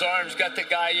 extended those arms, got the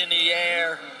guy in the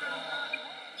air.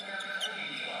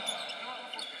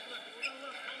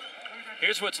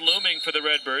 Here's what's looming for the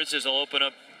Redbirds as they'll open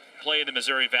up play in the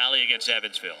Missouri Valley against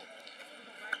Evansville.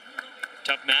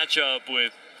 Tough matchup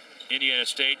with Indiana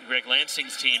State and Greg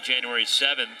Lansing's team January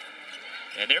 7th.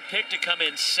 And they're picked to come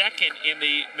in second in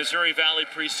the Missouri Valley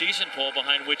preseason poll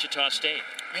behind Wichita State.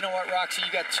 You know what, Roxy?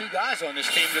 You got two guys on this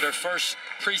team that are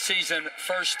preseason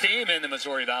first team in the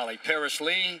Missouri Valley. Paris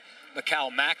Lee, Mikal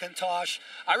McIntosh.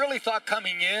 I really thought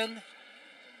coming in,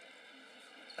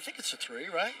 I think it's a 3,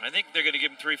 right? I think they're going to give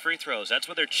him 3 free throws. That's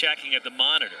what they're checking at the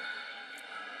monitor.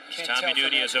 Tommy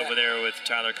Nunez over there with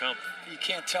Tyler Kump. You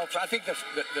can't tell. I think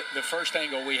the first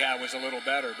angle we had was a little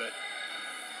better, but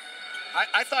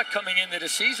I thought coming into the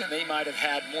season they might have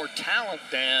had more talent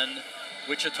than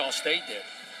Wichita State did.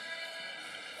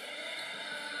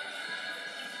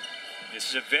 This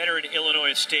is a veteran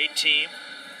Illinois State team.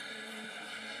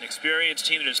 An experienced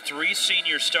team that has 3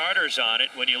 senior starters on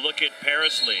it when you look at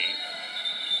Paris Lee,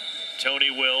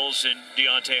 Tony Wills, and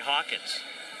Deontay Hawkins.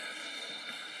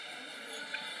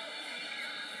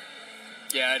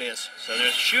 Yeah, it is. So they're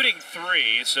shooting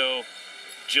 3, so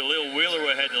Jaleel Wheeler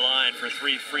will head the line for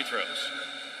 3 free throws.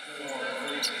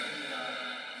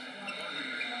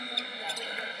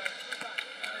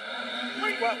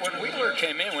 Well, when Wheeler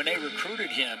came in, when they recruited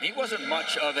him, he wasn't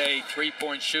much of a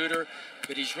three-point shooter,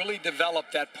 but he's really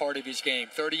developed that part of his game.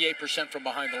 38% from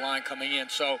behind the line coming in.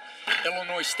 So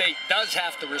Illinois State does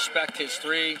have to respect his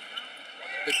 3,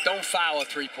 but don't foul a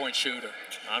three-point shooter.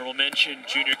 Honorable mention,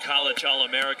 junior college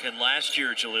All-American last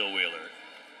year, Jaleel Wheeler.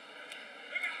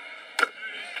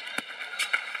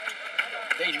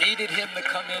 They needed him to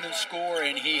come in and score,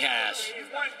 and he has.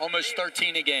 Almost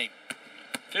 13 a game.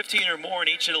 15 or more in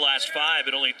each of the last 5,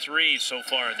 but only 3 so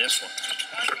far in this one.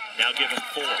 Now give him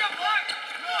 4.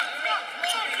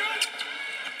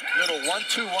 Little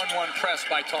 1-2-1-1 press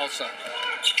by Tulsa.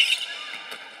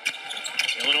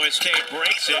 Illinois State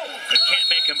breaks it, but can't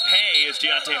make him pay as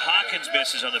Deontay Hawkins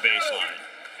misses on the baseline.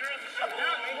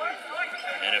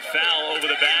 And a foul over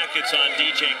the back. It's on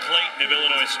DJ Clayton of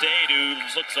Illinois State, who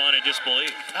looks on in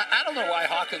disbelief. I don't know why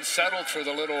Hawkins settled for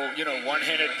the little,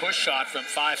 one-handed push shot from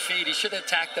 5 feet. He should have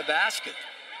attacked the basket.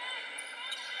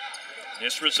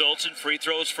 This results in free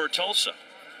throws for Tulsa.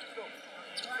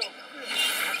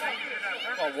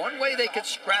 Well, one way they could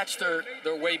scratch their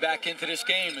way back into this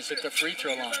game is at the free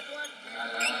throw line.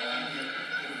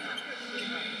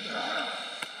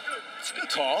 It's a good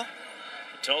call.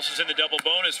 Tulsa's in the double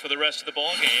bonus for the rest of the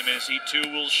ball game as he too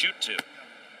will shoot 2.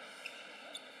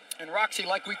 And Roxy,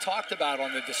 like we talked about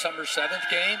on the December 7th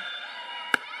game,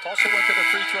 Tulsa went to the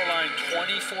free throw line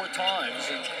 24 times.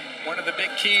 And one of the big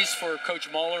keys for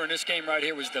Coach Mueller in this game right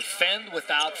here was defend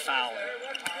without fouling.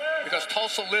 Because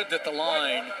Tulsa lived at the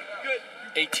line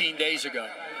 18 days ago.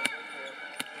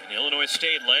 And Illinois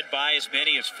State led by as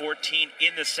many as 14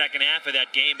 in the second half of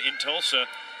that game in Tulsa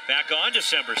back on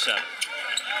December 7th.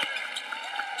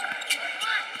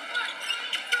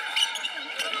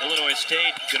 Illinois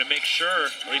State going to make sure,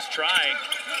 at least try,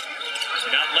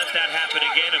 to not let that happen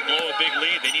again and blow a big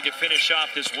lead. They need to finish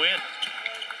off this win.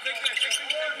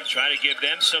 And try to give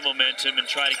them some momentum and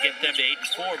try to get them to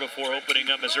 8-4 before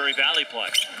opening up Missouri Valley play.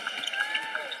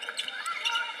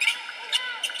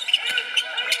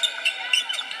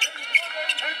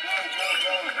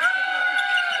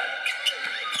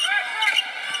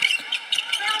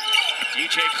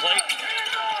 DJ Clayton.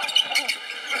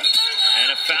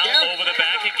 And a foul over the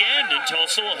back again, and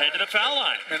Tulsa will head to the foul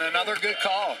line. And another good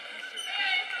call.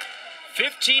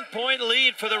 15-point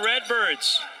lead for the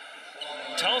Redbirds.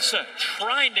 Tulsa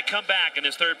trying to come back in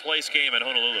his third-place game at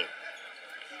Honolulu.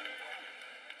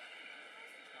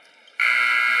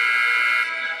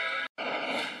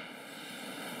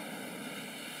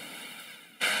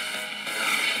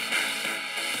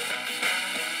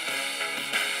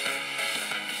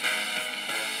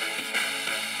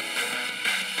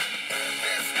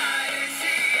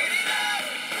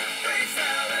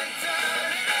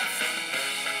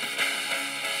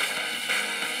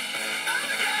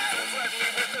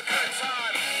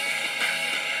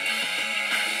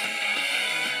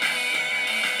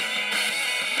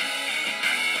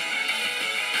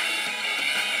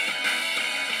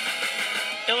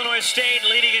 Illinois State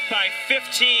leading it by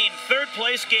 15. Third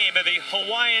place game of the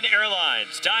Hawaiian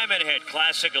Airlines Diamond Head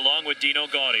Classic along with Dino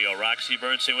Gaudio. Roxy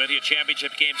Bernstein with you.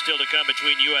 Championship game still to come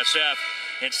between USF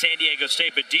and San Diego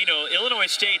State. But Dino,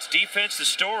 Illinois State's defense, the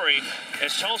story,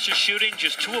 as Tulsa shooting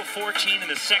just 2 of 14 in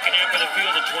the second half of the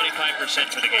field and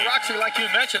 25% for the game. Well, Roxy, like you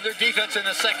mentioned, their defense in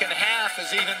the second half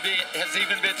has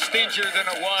even been stingier than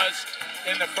it was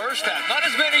in the first half. Not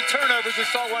as many turnovers. We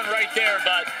saw one right there,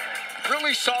 but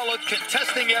really solid,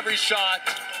 contesting every shot.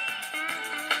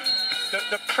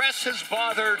 The press has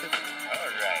bothered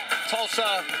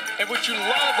Tulsa, and what you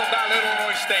love about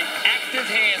Illinois State, active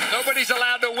hands. Nobody's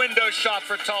allowed to window shot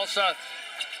for Tulsa.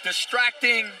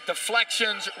 Distracting,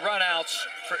 deflections, runouts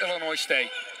for Illinois State.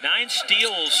 9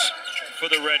 steals for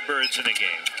the Redbirds in the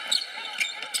game.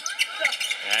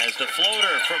 As the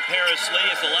floater from Paris Lee,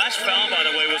 as the last foul, by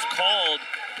the way, was called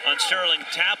on Sterling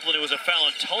Taplin. It was a foul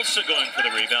on Tulsa going for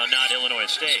the rebound, not Illinois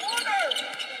State.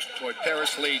 Boy,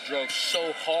 Paris Lee drove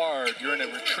so hard. You're in a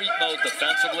retreat mode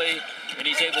defensively, and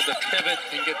he's able to pivot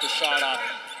and get the shot off.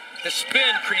 The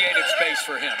spin created space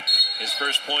for him. His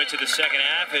first points of the second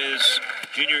half is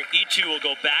junior ISU will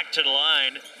go back to the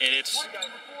line, and it's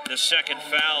the second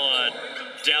foul on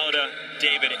Dauda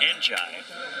David Njai.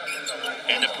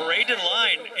 And the parade to the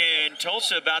line in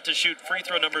Tulsa about to shoot free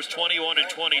throw numbers 21 and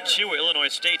 22. Illinois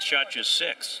State shot just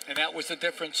 6. And that was the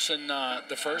difference in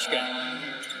the first game.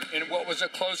 In what was a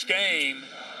close game,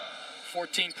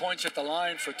 14 points at the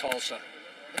line for Tulsa.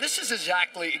 And this is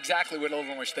exactly what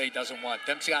Illinois State doesn't want.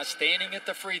 Them guys standing at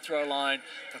the free throw line,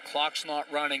 the clock's not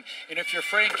running. And if you're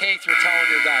Frank Caith, you're telling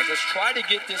your guys, let's try to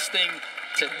get this thing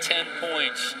to 10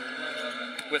 points.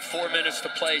 With 4 minutes to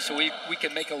play, so we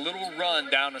can make a little run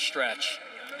down the stretch.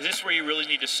 Is this where you really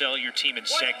need to sell your team in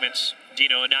segments,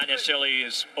 Dino, and not necessarily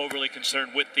is overly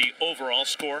concerned with the overall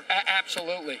score?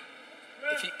 Absolutely.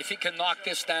 If he can knock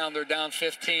this down, they're down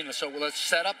 15. So let's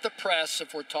set up the press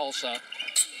if we're Tulsa.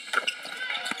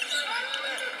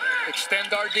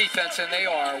 Extend our defense, and they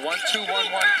are.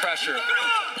 1-2-1-1 pressure.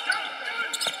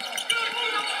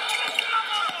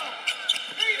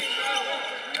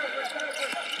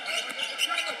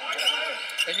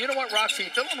 And you know what, Roxy?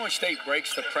 If Illinois State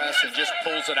breaks the press and just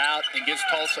pulls it out and gives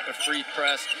Tulsa a free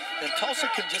press, then Tulsa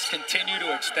can just continue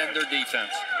to extend their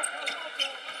defense.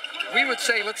 We would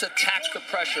say let's attack the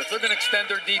pressure. If they're going to extend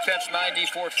their defense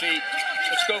 94 feet,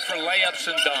 let's go for layups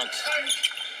and dunks.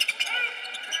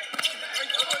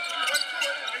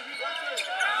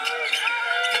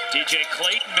 DJ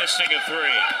Clayton missing a 3.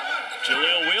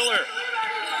 Jaleel Wheeler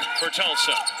for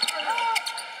Tulsa.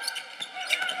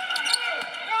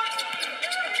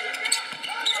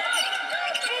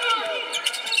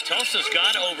 Tulsa's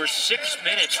gone over 6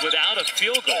 minutes without a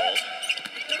field goal,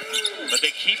 but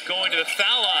they keep going to the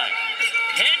foul line.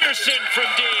 Henderson from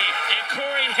deep, and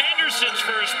Corey Henderson's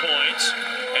first points,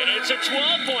 and it's a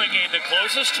 12-point game, the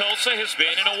closest Tulsa has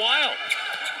been in a while.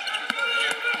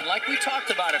 And like we talked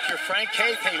about, if you're Frank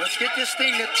Caith, hey, let's get this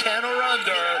thing to 10 or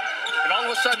under, and all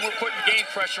of a sudden we're putting game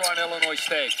pressure on Illinois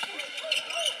State.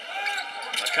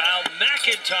 Kyle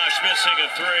McIntosh missing a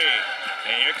 3,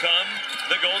 and here come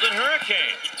the Golden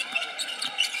Hurricane.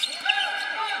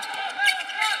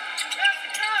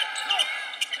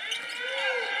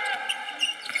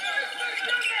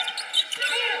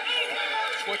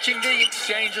 Switching the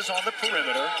exchanges on the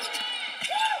perimeter.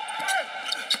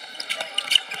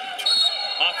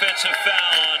 Offensive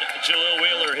foul on Jaleel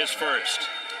Wheeler, his first.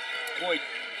 Boy.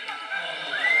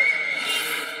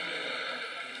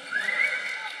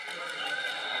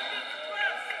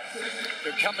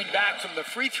 They're coming back from the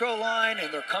free throw line,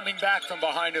 and they're coming back from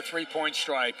behind a three-point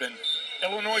stripe. And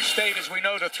Illinois State, as we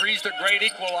know, the three's the great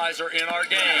equalizer in our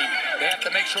game. They have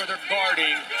to make sure they're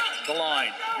guarding the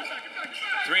line.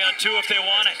 3 on 2 if they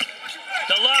want it.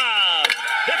 The lob.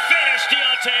 The finish,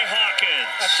 Deontay Hawkins.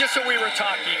 That's just what we were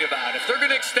talking about. If they're going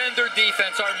to extend their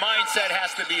defense, our mindset has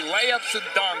to be layups and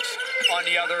dunks on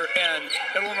the other end.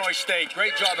 Illinois State,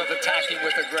 great job of attacking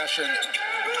with aggression.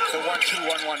 The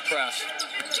 1-2-1-1 press.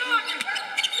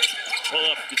 Pull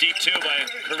up the deep two by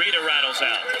Carita rattles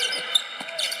out.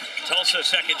 Tulsa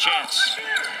second chance.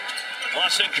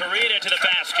 Lawson Carita to the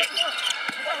basket.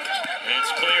 And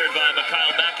it's cleared by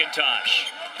Mikhail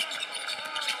McIntosh.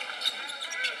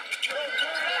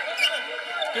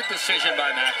 Good decision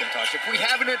by McIntosh. If we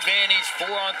have an advantage,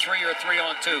 4-on-3 or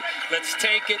 3-on-2, let's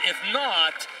take it. If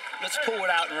not, let's pull it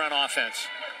out and run offense.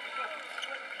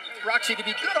 Roxy, to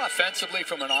be good offensively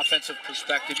from an offensive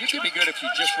perspective, you can be good if you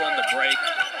just run the break.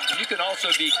 You can also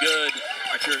be good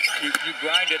if you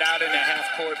grind it out in a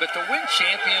half court. But to win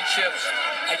championships,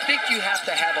 I think you have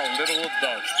to have a little of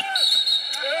both.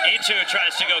 E2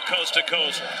 tries to go coast to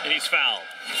coast, and he's fouled.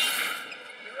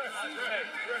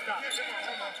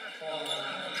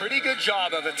 Pretty good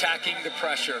job of attacking the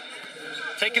pressure.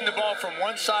 Taking the ball from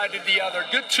one side to the other.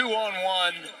 Good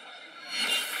 2-on-1.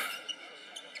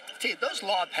 Those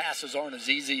lob passes aren't as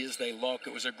easy as they look.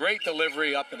 It was a great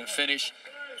delivery up for the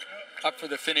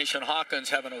finish, and Hawkins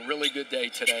having a really good day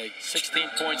today. 16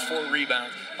 points, 4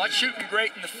 rebounds. Not shooting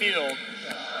great in the field,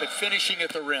 but finishing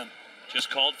at the rim. Just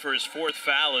called for his 4th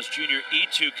foul as junior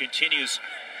E2 continues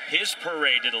his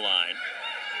parade to the line.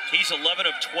 He's 11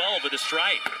 of 12 with a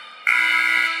stripe.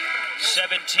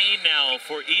 17 now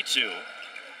for E2.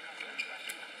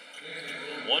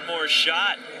 One more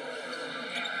shot.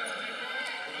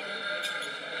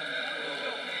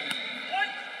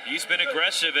 He's been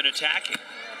aggressive in attacking.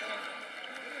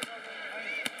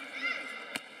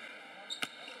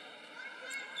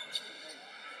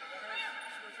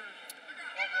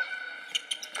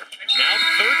 Now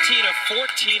 13 of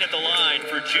 14 at the line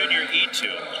for junior E2.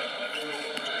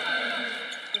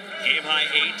 Game high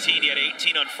 18. He had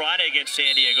 18 on Friday against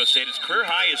San Diego State. His career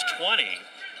high is 20.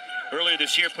 Earlier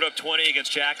this year, put up 20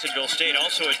 against Jacksonville State.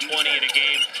 Also had 20 in a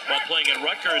game while playing at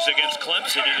Rutgers against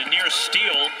Clemson, and a near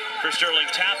steal for Sterling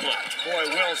Taplin. Boy,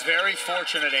 Will's very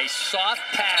fortunate. A soft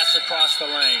pass across the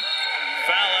lane.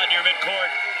 Foul out near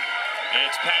midcourt, and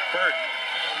it's Pat Burt.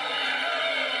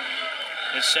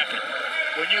 His second.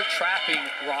 When you're trapping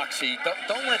Roxy,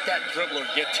 don't let that dribbler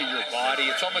get to your body.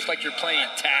 It's almost like you're playing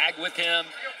tag with him.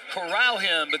 Corral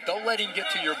him, but don't let him get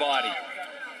to your body.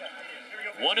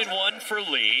 1-1 for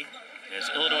Lee, as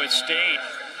Illinois State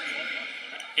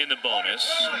in the bonus.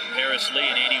 Paris Lee,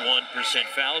 an 81%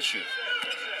 foul shooter.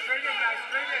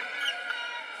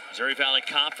 Missouri Valley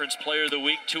Conference Player of the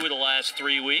Week 2 of the last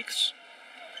 3 weeks.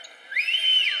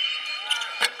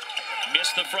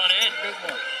 Missed the front end.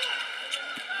 Good one.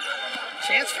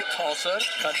 Chance for Tulsa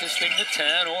to cut this thing to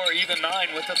 10 or even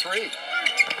 9 with a 3.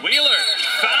 Wheeler,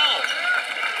 foul.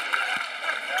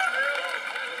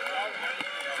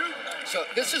 So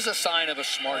this is a sign of a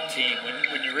smart team.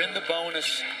 When you're in the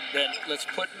bonus, then let's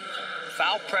put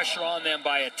foul pressure on them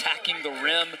by attacking the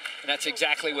rim, and that's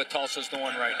exactly what Tulsa's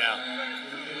doing right now.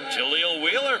 Jaleel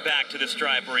Wheeler back to the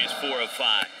stripe where he's 4 of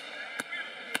 5.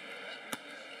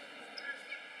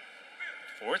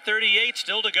 4:38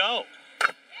 still to go.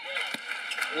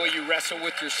 Boy, you wrestle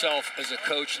with yourself as a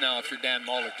coach now if you're Dan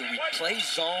Muller. Do we play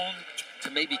zone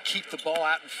to maybe keep the ball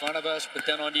out in front of us, but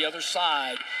then on the other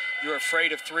side, you're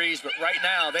afraid of threes, but right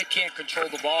now they can't control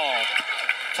the ball.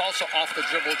 Tulsa off the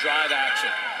dribble drive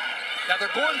action. Now they're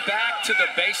going back to the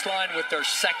baseline with their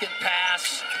second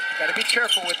pass. Got to be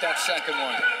careful with that second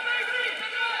one.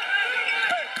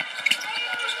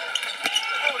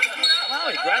 Wow,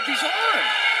 he grabbed his arm.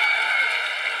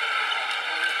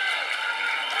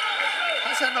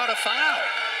 How's that not a foul?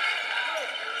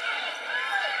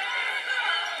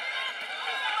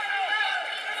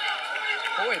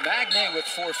 Boy, Magne with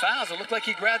 4 fouls. It looked like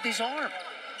he grabbed his arm.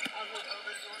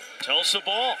 Tulsa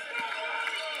ball.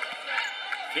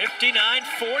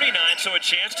 59-49, so a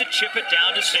chance to chip it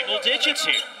down to single digits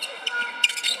here.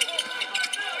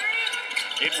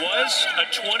 It was a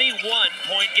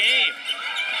 21-point game.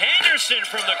 Henderson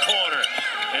from the corner.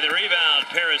 And the rebound,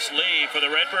 Paris Lee for the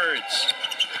Redbirds.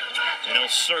 And he'll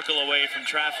circle away from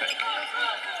traffic.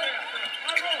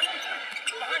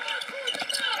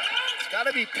 It's got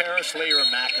to be Paris Lee or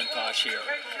McIntosh here.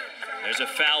 There's a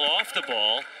foul off the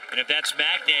ball, and if that's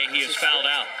Magne, he is fouled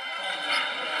out.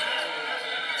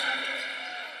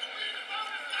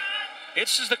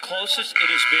 This is the closest it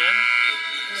has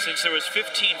been since there was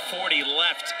 15:40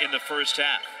 left in the first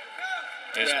half.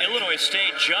 As Illinois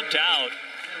State jumped out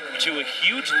to a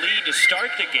huge lead to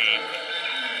start the game,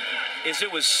 as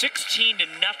it was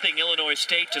 16-0 Illinois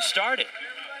State to start it.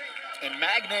 And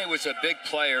Magne was a big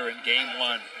player in game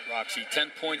one, Roxy. 10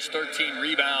 points, 13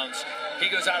 rebounds. He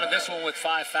goes out of this one with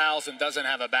 5 fouls and doesn't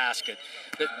have a basket.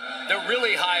 They're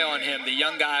really high on him, the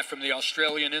young guy from the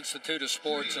Australian Institute of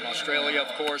Sports in Australia, of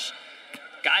course.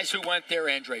 Guys who went there,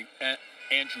 Andrew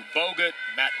Bogut,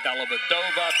 Matt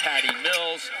Dellavedova, Patty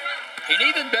Mills, and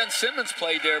even Ben Simmons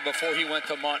played there before he went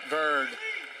to Montverde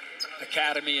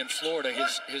Academy in Florida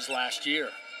his last year.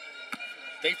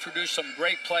 They've produced some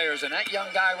great players, and that young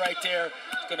guy right there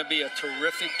is going to be a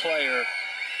terrific player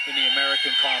in the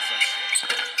American Conference.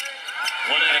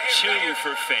 1 out of 2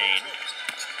 for Fane.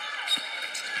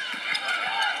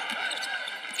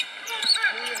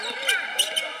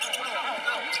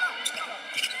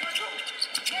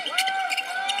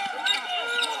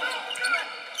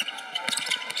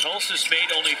 Tulsa's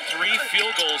made only 3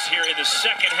 field goals here in the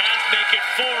second half. Make it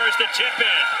 4 as the tip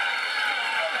in.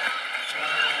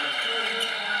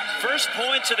 First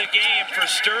points of the game for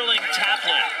Sterling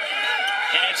Taplin.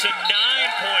 And it's a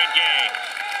 9-point game.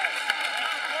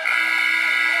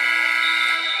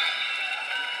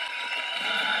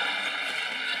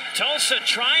 Tulsa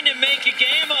trying to make a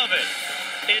game of it.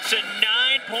 It's a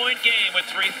 9-point game with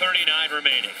 3:39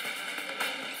 remaining.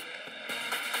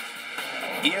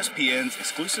 ESPN's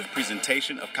exclusive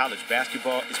presentation of college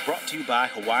basketball is brought to you by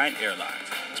Hawaiian Airlines,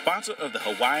 sponsor of the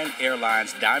Hawaiian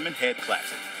Airlines Diamond Head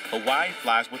Classic. Hawaii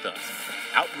flies with us.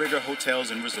 Outrigger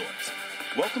Hotels and Resorts.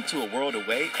 Welcome to a world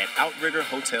away at Outrigger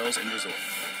Hotels and Resorts.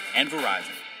 And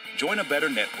Verizon. Join a better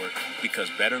network because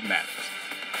better matters.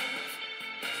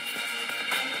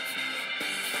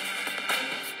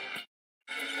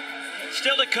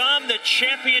 Still to come, the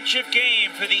championship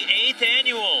game for the 8th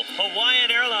annual Hawaiian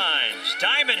Airlines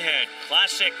Diamond Head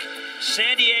Classic.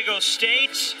 San Diego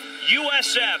State,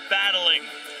 USF battling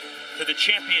for the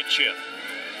championship.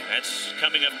 That's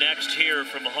coming up next here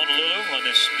from Honolulu on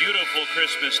this beautiful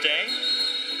Christmas day.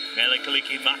 Mele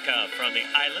Kalikimaka from the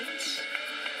islands.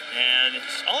 And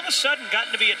it's all of a sudden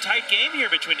gotten to be a tight game here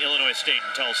between Illinois State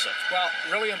and Tulsa. Well,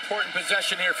 really important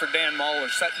possession here for Dan Muller,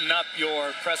 setting up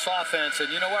your press offense.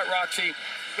 And you know what, Roxy?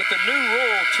 With the new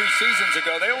rule 2 seasons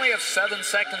ago, they only have 7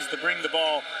 seconds to bring the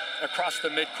ball across the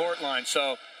midcourt line.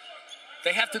 So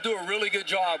they have to do a really good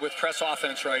job with press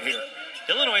offense right here.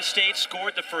 Illinois State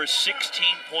scored the first 16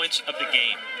 points of the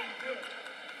game.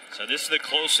 So this is the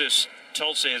closest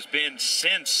Tulsa has been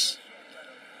since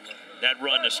that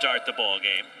run to start the ball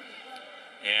game.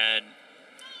 And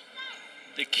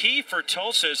the key for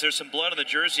Tulsa is there's some blood on the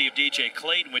jersey of DJ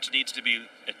Clayton, which needs to be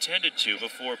attended to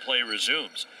before play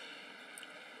resumes.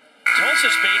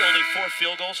 Tulsa's made only 4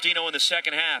 field goals, Dino, in the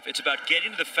second half. It's about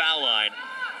getting to the foul line.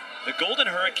 The Golden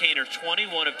Hurricane are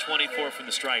 21 of 24 from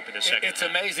the stripe in the second half. It's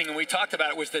amazing, and we talked about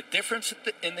it, was the difference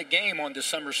in the game on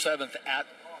December 7th at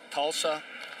Tulsa.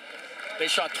 They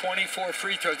shot 24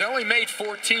 free throws. They only made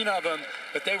 14 of them,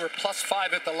 but they were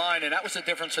 +5 at the line, and that was the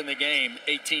difference in the game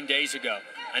 18 days ago.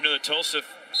 I know the Tulsa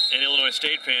and Illinois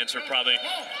State fans are probably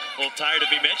a little tired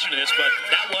of me mentioning this, but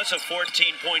that was a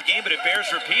 14-point game, but it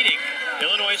bears repeating.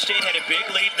 Illinois State had a big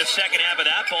lead in the second half of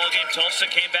that ball game. Tulsa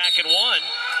came back and won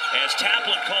as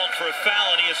Taplin called for a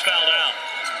foul, and he is fouled out.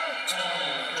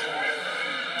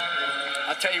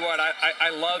 I'll tell you what, I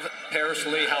love Paris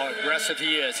Lee, how aggressive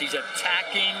he is. He's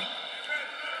attacking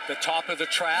the top of the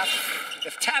trap.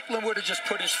 If Taplin would have just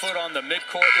put his foot on the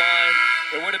midcourt line,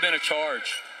 it would have been a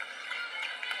charge.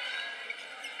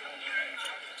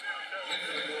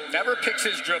 Never picks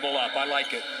his dribble up. I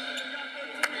like it.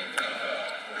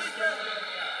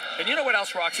 And you know what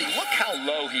else, Roxy? Look how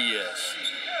low he is.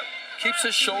 Keeps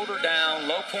his shoulder down,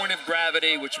 low point of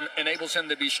gravity, which enables him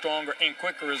to be stronger and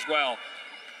quicker as well.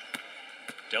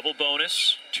 Double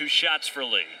bonus, 2 shots for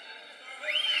Lee.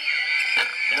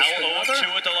 Now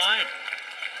 0-2 at the line.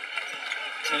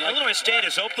 And Illinois State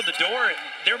has opened the door.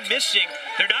 They're missing.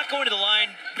 They're not going to the line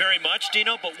very much,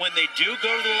 Dino, but when they do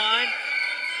go to the line,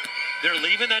 they're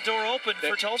leaving that door open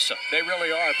for Tulsa. They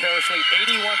really are. Paris Lee,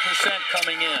 81%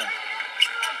 coming in.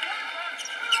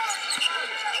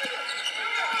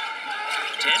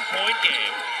 10-point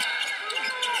game.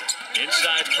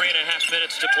 Inside 3.5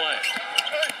 minutes to play.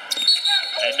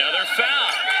 Another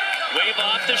foul. Wave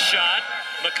off the shot.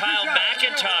 Mikhail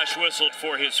McIntosh whistled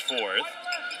for his 4th.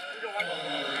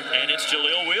 And it's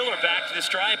Jaleel Wheeler back to the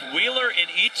stripe. Wheeler and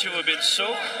Itu have been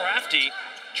so crafty,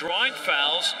 drawing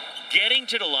fouls, getting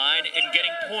to the line, and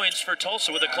getting points for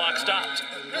Tulsa with the clock stopped.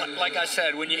 Like I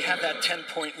said, when you have that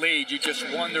 10-point lead, you just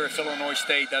wonder if Illinois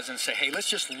State doesn't say, hey, let's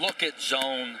just look at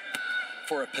zone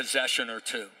for a possession or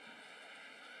 2.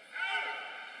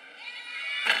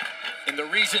 And the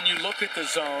reason you look at the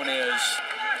zone is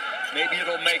maybe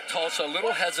it'll make Tulsa a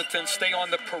little hesitant, stay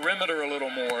on the perimeter a little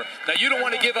more. Now, you don't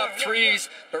want to give up threes,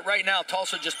 but right now,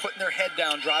 Tulsa just putting their head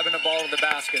down, driving the ball to the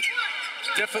basket.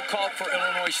 difficult for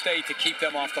Illinois State to keep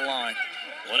them off the line.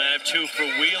 1 out of 2 for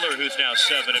Wheeler, who's now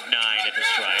 7 of 9 at the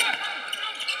strike.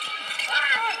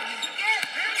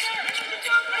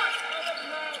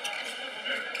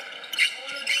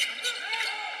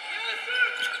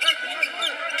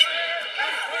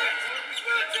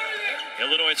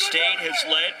 Illinois State has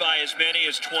led by as many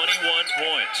as 21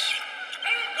 points.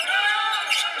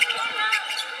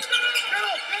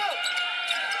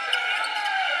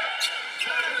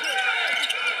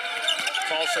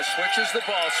 Tulsa switches the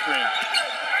ball screen.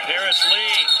 Paris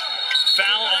Lee,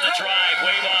 foul on the drive,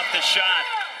 wave off the shot.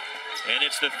 And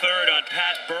it's the third on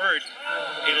Pat Bird.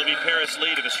 It'll be Paris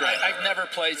Lee to the strike. I've never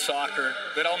played soccer,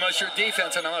 but almost your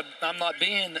defense, and I'm not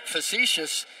being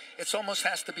facetious, it almost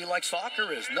has to be like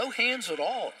soccer is. No hands at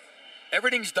all.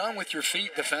 Everything's done with your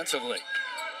feet defensively.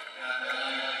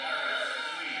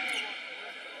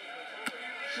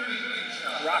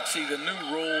 Roxy, the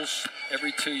new rules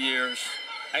every 2 years.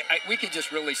 We could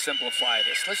just really simplify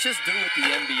this. Let's just do what the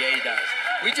NBA does.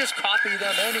 We just copy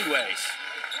them anyways.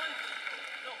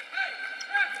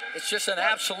 It's just an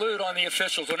absolute on the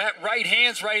officials. When that right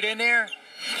hand's right in there,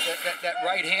 that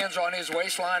right hand's on his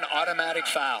waistline, automatic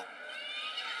foul.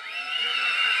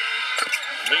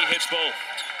 Lee hits both.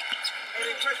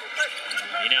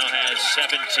 He now has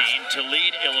 17 to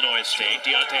lead Illinois State.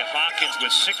 Deontay Hawkins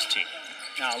with 16.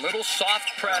 Now a little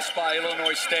soft press by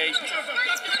Illinois State.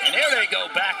 And there they go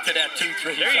back to that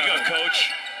 2-3. There you go,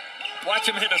 coach. Watch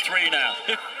him hit a 3 now.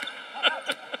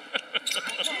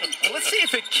 Let's see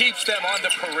if it keeps them on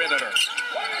the perimeter.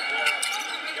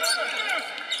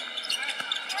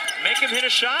 Make him hit a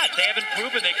shot. They haven't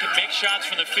proven they can make shots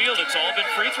from the field. It's all been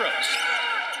free throws.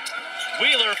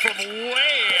 Wheeler from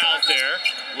way out there.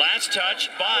 Last touch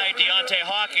by Deontay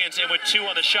Hawkins, and with 2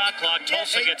 on the shot clock,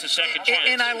 Tulsa gets a second chance.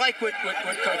 And I like what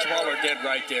Coach Waller did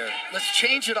right there. Let's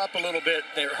change it up a little bit.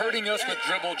 They're hurting us with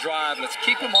dribble drive. Let's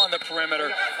keep them on the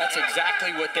perimeter. That's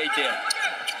exactly what they did.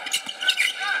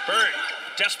 Bird,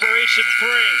 desperation 3,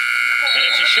 and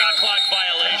it's a shot clock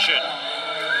violation.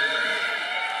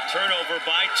 Turnover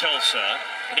by Tulsa,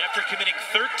 and after committing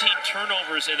 13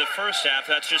 turnovers in the first half,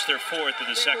 that's just their 4th of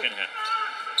the second half.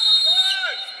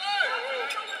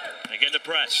 Again, the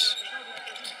press.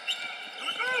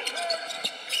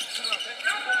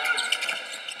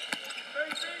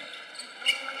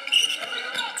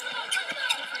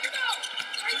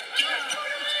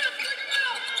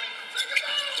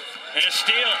 And a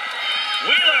steal.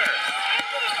 Wheeler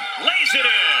lays it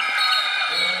in.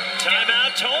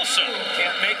 Timeout, Tulsa.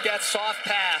 Can't make that soft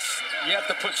pass. You have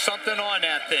to put something on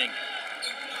that thing.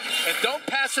 And don't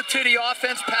pass it to the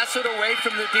offense, pass it away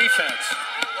from the defense.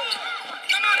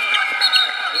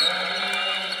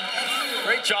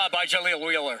 Great job by Jaleel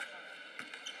Wheeler.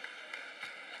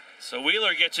 So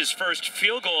Wheeler gets his first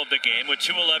field goal of the game with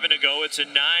 2:11 to go. It's a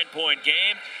 9-point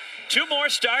game. 2 more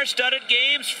star-studded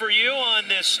games for you on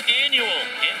this annual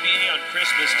NBA on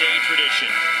Christmas Day tradition.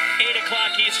 8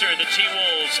 o'clock Eastern, the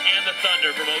T-Wolves and the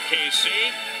Thunder from OKC.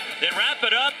 Then wrap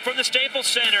it up from the Staples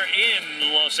Center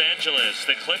in Los Angeles.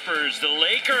 The Clippers, the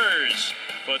Lakers.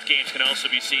 Both games can also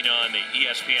be seen on the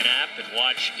ESPN app and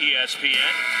watch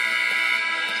ESPN.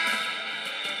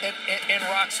 And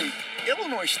Roxy,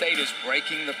 Illinois State is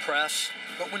breaking the press,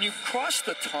 but when you cross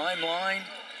the timeline,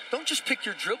 don't just pick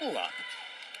your dribble up.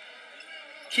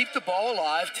 Keep the ball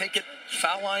alive, take it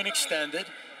foul line extended,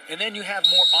 and then you have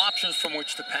more options from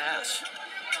which to pass.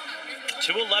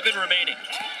 2:11 remaining.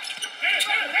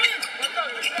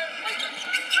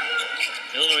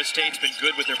 Illinois State's been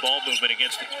good with their ball movement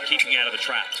against keeping out of the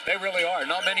traps. They really are.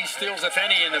 Not many steals, if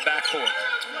any, in the backcourt.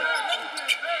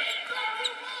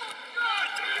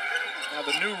 Now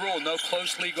the new rule, no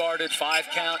closely guarded 5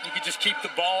 count. You can just keep the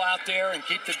ball out there and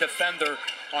keep the defender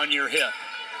on your hip.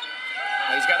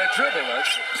 Now he's got a dribbler.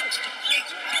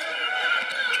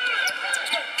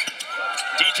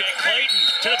 DJ Clayton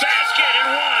to the basket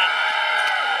and 1.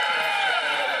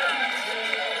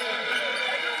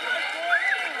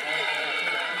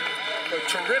 A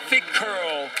terrific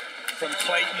curl from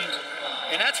Clayton.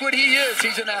 And that's what he is.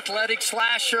 He's an athletic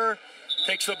slasher.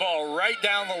 Takes the ball right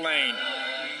down the lane.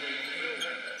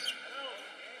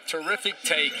 Terrific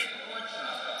take.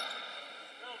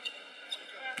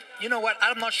 You know what?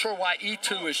 I'm not sure why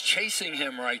E2 is chasing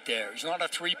him right there. He's not a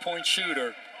 3-point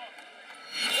shooter.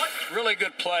 Really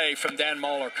good play from Dan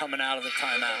Muller coming out of the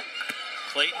timeout.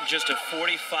 Clayton just a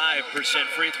 45%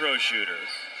 free throw shooter.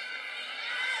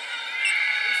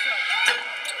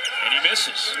 And he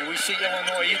misses. And we see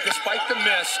Illinois, despite the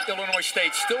miss, Illinois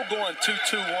State still going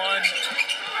 2-2-1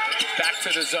 back to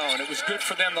the zone. It was good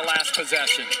for them the last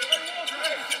possession.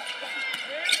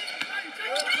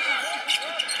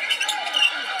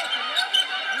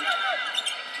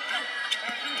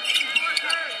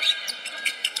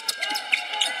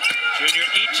 Junior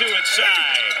E2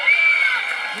 inside.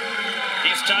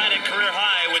 He's tied at career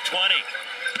high with 20.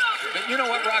 But you know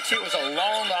what, Roxy? It was a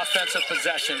long offensive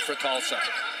possession for Tulsa.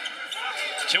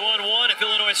 2-on-1 if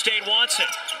Illinois State wants it.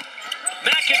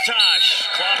 McIntosh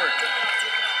clobbered.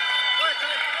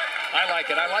 I like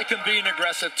it. I like him being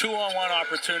aggressive. 2-on-1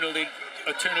 opportunity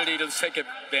to take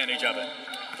advantage of it.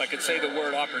 If I could say the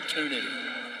word opportunity.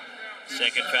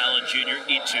 Second foul on Junior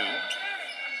E2.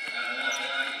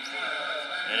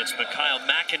 And it's Mikhail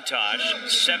McIntosh,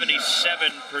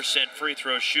 77% free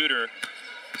throw shooter.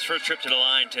 His first trip to the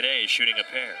line today, shooting a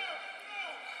pair.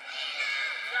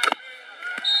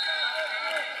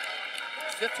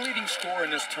 Fifth leading scorer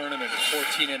in this tournament at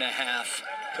 14.5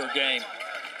 per game.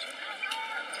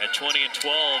 At 20 and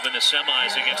 12 in the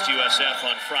semis against USF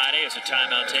on Friday as a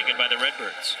timeout taken by the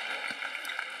Redbirds.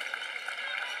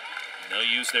 And they'll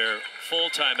use their full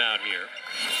timeout here.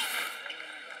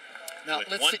 Now, with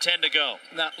 1:10 to go.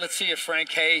 Now, let's see if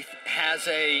Frank Haith has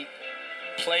a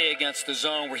play against the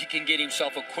zone where he can get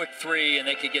himself a quick three and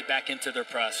they can get back into their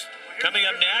press. Coming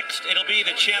up next, it'll be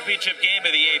the championship game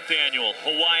of the 8th annual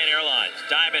Hawaiian Airlines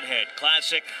Diamond Head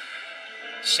Classic.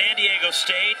 San Diego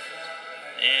State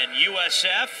and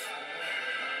USF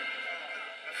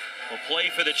will play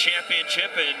for the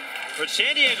championship. And for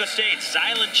San Diego State,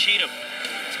 Zylan Cheatham,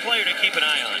 it's a player to keep an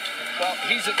eye on. Well,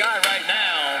 he's a guy right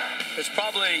now that's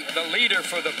probably the leader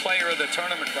for the player of the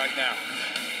tournament right now.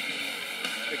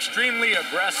 Extremely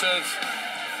aggressive.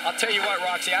 I'll tell you what,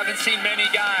 Roxy, I haven't seen many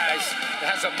guys that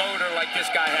has a motor like this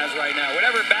guy has right now.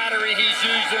 Whatever battery he's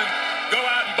using, go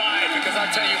out and buy it, because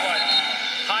I'll tell you what,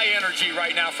 high energy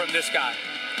right now from this guy.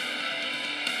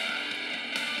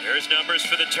 There's numbers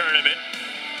for the tournament.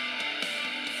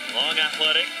 Long,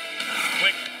 athletic,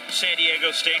 quick San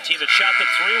Diego State team that shot the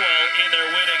three well in their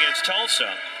win against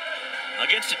Tulsa.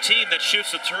 Against a team that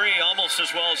shoots the three almost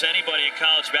as well as anybody in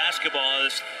college basketball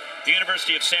is the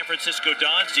University of San Francisco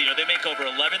Dons. You know, they make over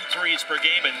 11 threes per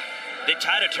game, and they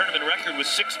tied a tournament record with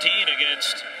 16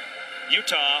 against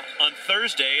Utah on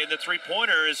Thursday, and the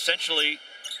three-pointer essentially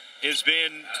has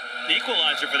been the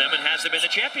equalizer for them and has them in the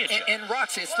championship. And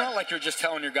Roxy, it's not like you're just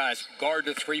telling your guys, guard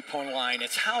the three-point line.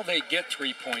 It's how they get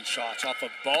three-point shots. Off of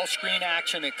ball screen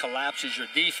action, it collapses your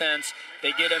defense.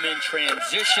 They get them in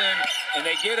transition, and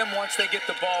they get them once they get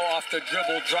the ball off the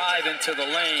dribble drive into the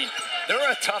lane.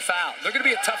 They're a tough out. They're going to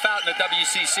be a tough out in the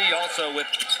WCC also with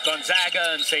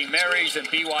Gonzaga and St. Mary's and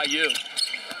BYU.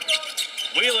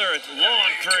 Wheeler,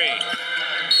 long three,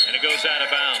 and it goes out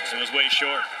of bounds. It was way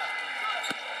short.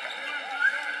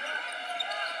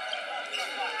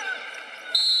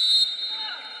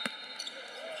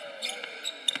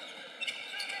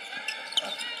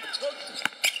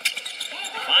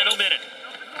 Final minute.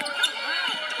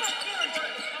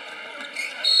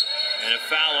 And a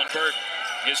foul on Burt,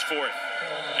 his fourth.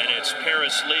 And it's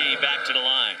Paris Lee back to the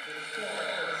line.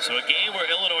 So a game where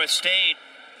Illinois State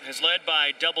has led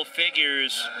by double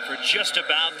figures for just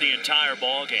about the entire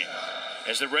ball game.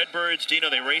 As the Redbirds, Dino,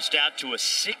 they raced out to a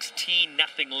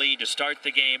 16-0 lead to start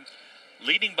the game,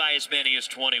 leading by as many as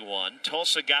 21.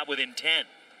 Tulsa got within 10.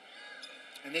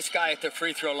 And this guy at the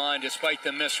free throw line, despite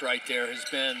the miss right there, has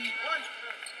been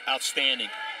outstanding.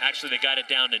 Actually, they got it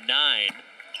down to 9,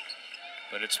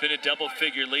 but it's been a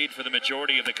double-figure lead for the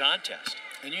majority of the contest.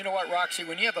 And you know what, Roxy,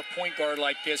 when you have a point guard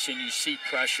like this and you see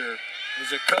pressure,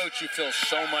 as a coach, you feel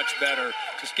so much better.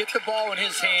 Just get the ball in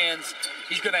his hands.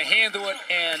 He's going to handle it.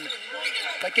 And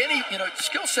like any,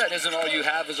 skill set isn't all you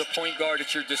have as a point guard.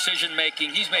 It's your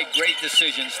decision-making. He's made great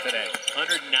decisions today.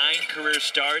 109 career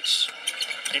starts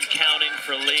and counting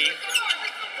for Lee.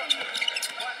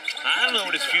 I don't know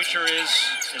what his future is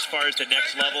as far as the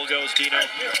next level goes, Dino.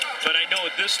 But I know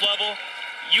at this level,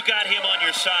 you got him on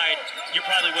your side, you're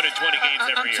probably winning 20 games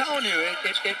every year. I'm telling you,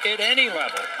 at any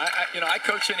level. I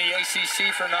coached in the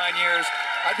ACC for 9 years.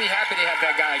 I'd be happy to have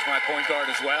that guy as my point guard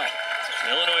as well.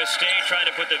 Illinois State trying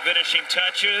to put the finishing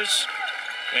touches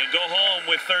and go home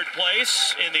with third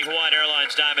place in the Hawaiian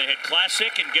Airlines Diamond Head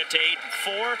Classic and get to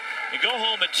 8-4 and go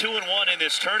home at 2-1 in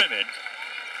this tournament.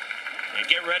 And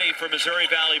get ready for Missouri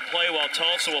Valley play, while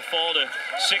Tulsa will fall to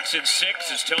 6-6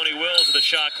 as Tony Wills, with the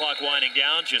shot clock winding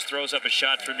down, just throws up a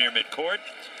shot from near midcourt.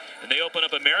 And they open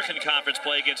up American Conference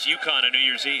play against UConn on New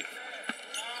Year's Eve.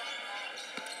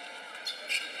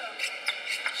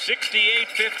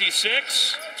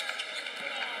 68-56.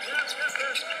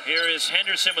 Here is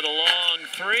Henderson with a long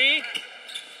three.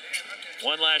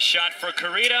 One last shot for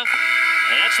Carita,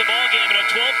 And that's the ball game, and a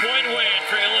 12-point win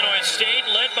for Illinois State,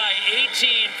 led by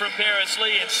 18 from Paris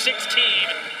Lee and 16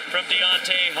 from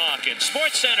Deontay Hawkins.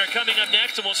 Sports Center coming up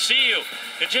next, and we'll see you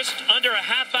in just under a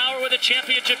half hour with a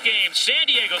championship game. San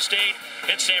Diego State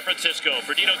and San Francisco.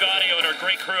 For Dino Gaudio and our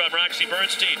great crew, I'm Roxy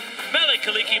Bernstein. Mele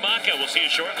Kaliki Maka. We'll see you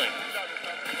shortly.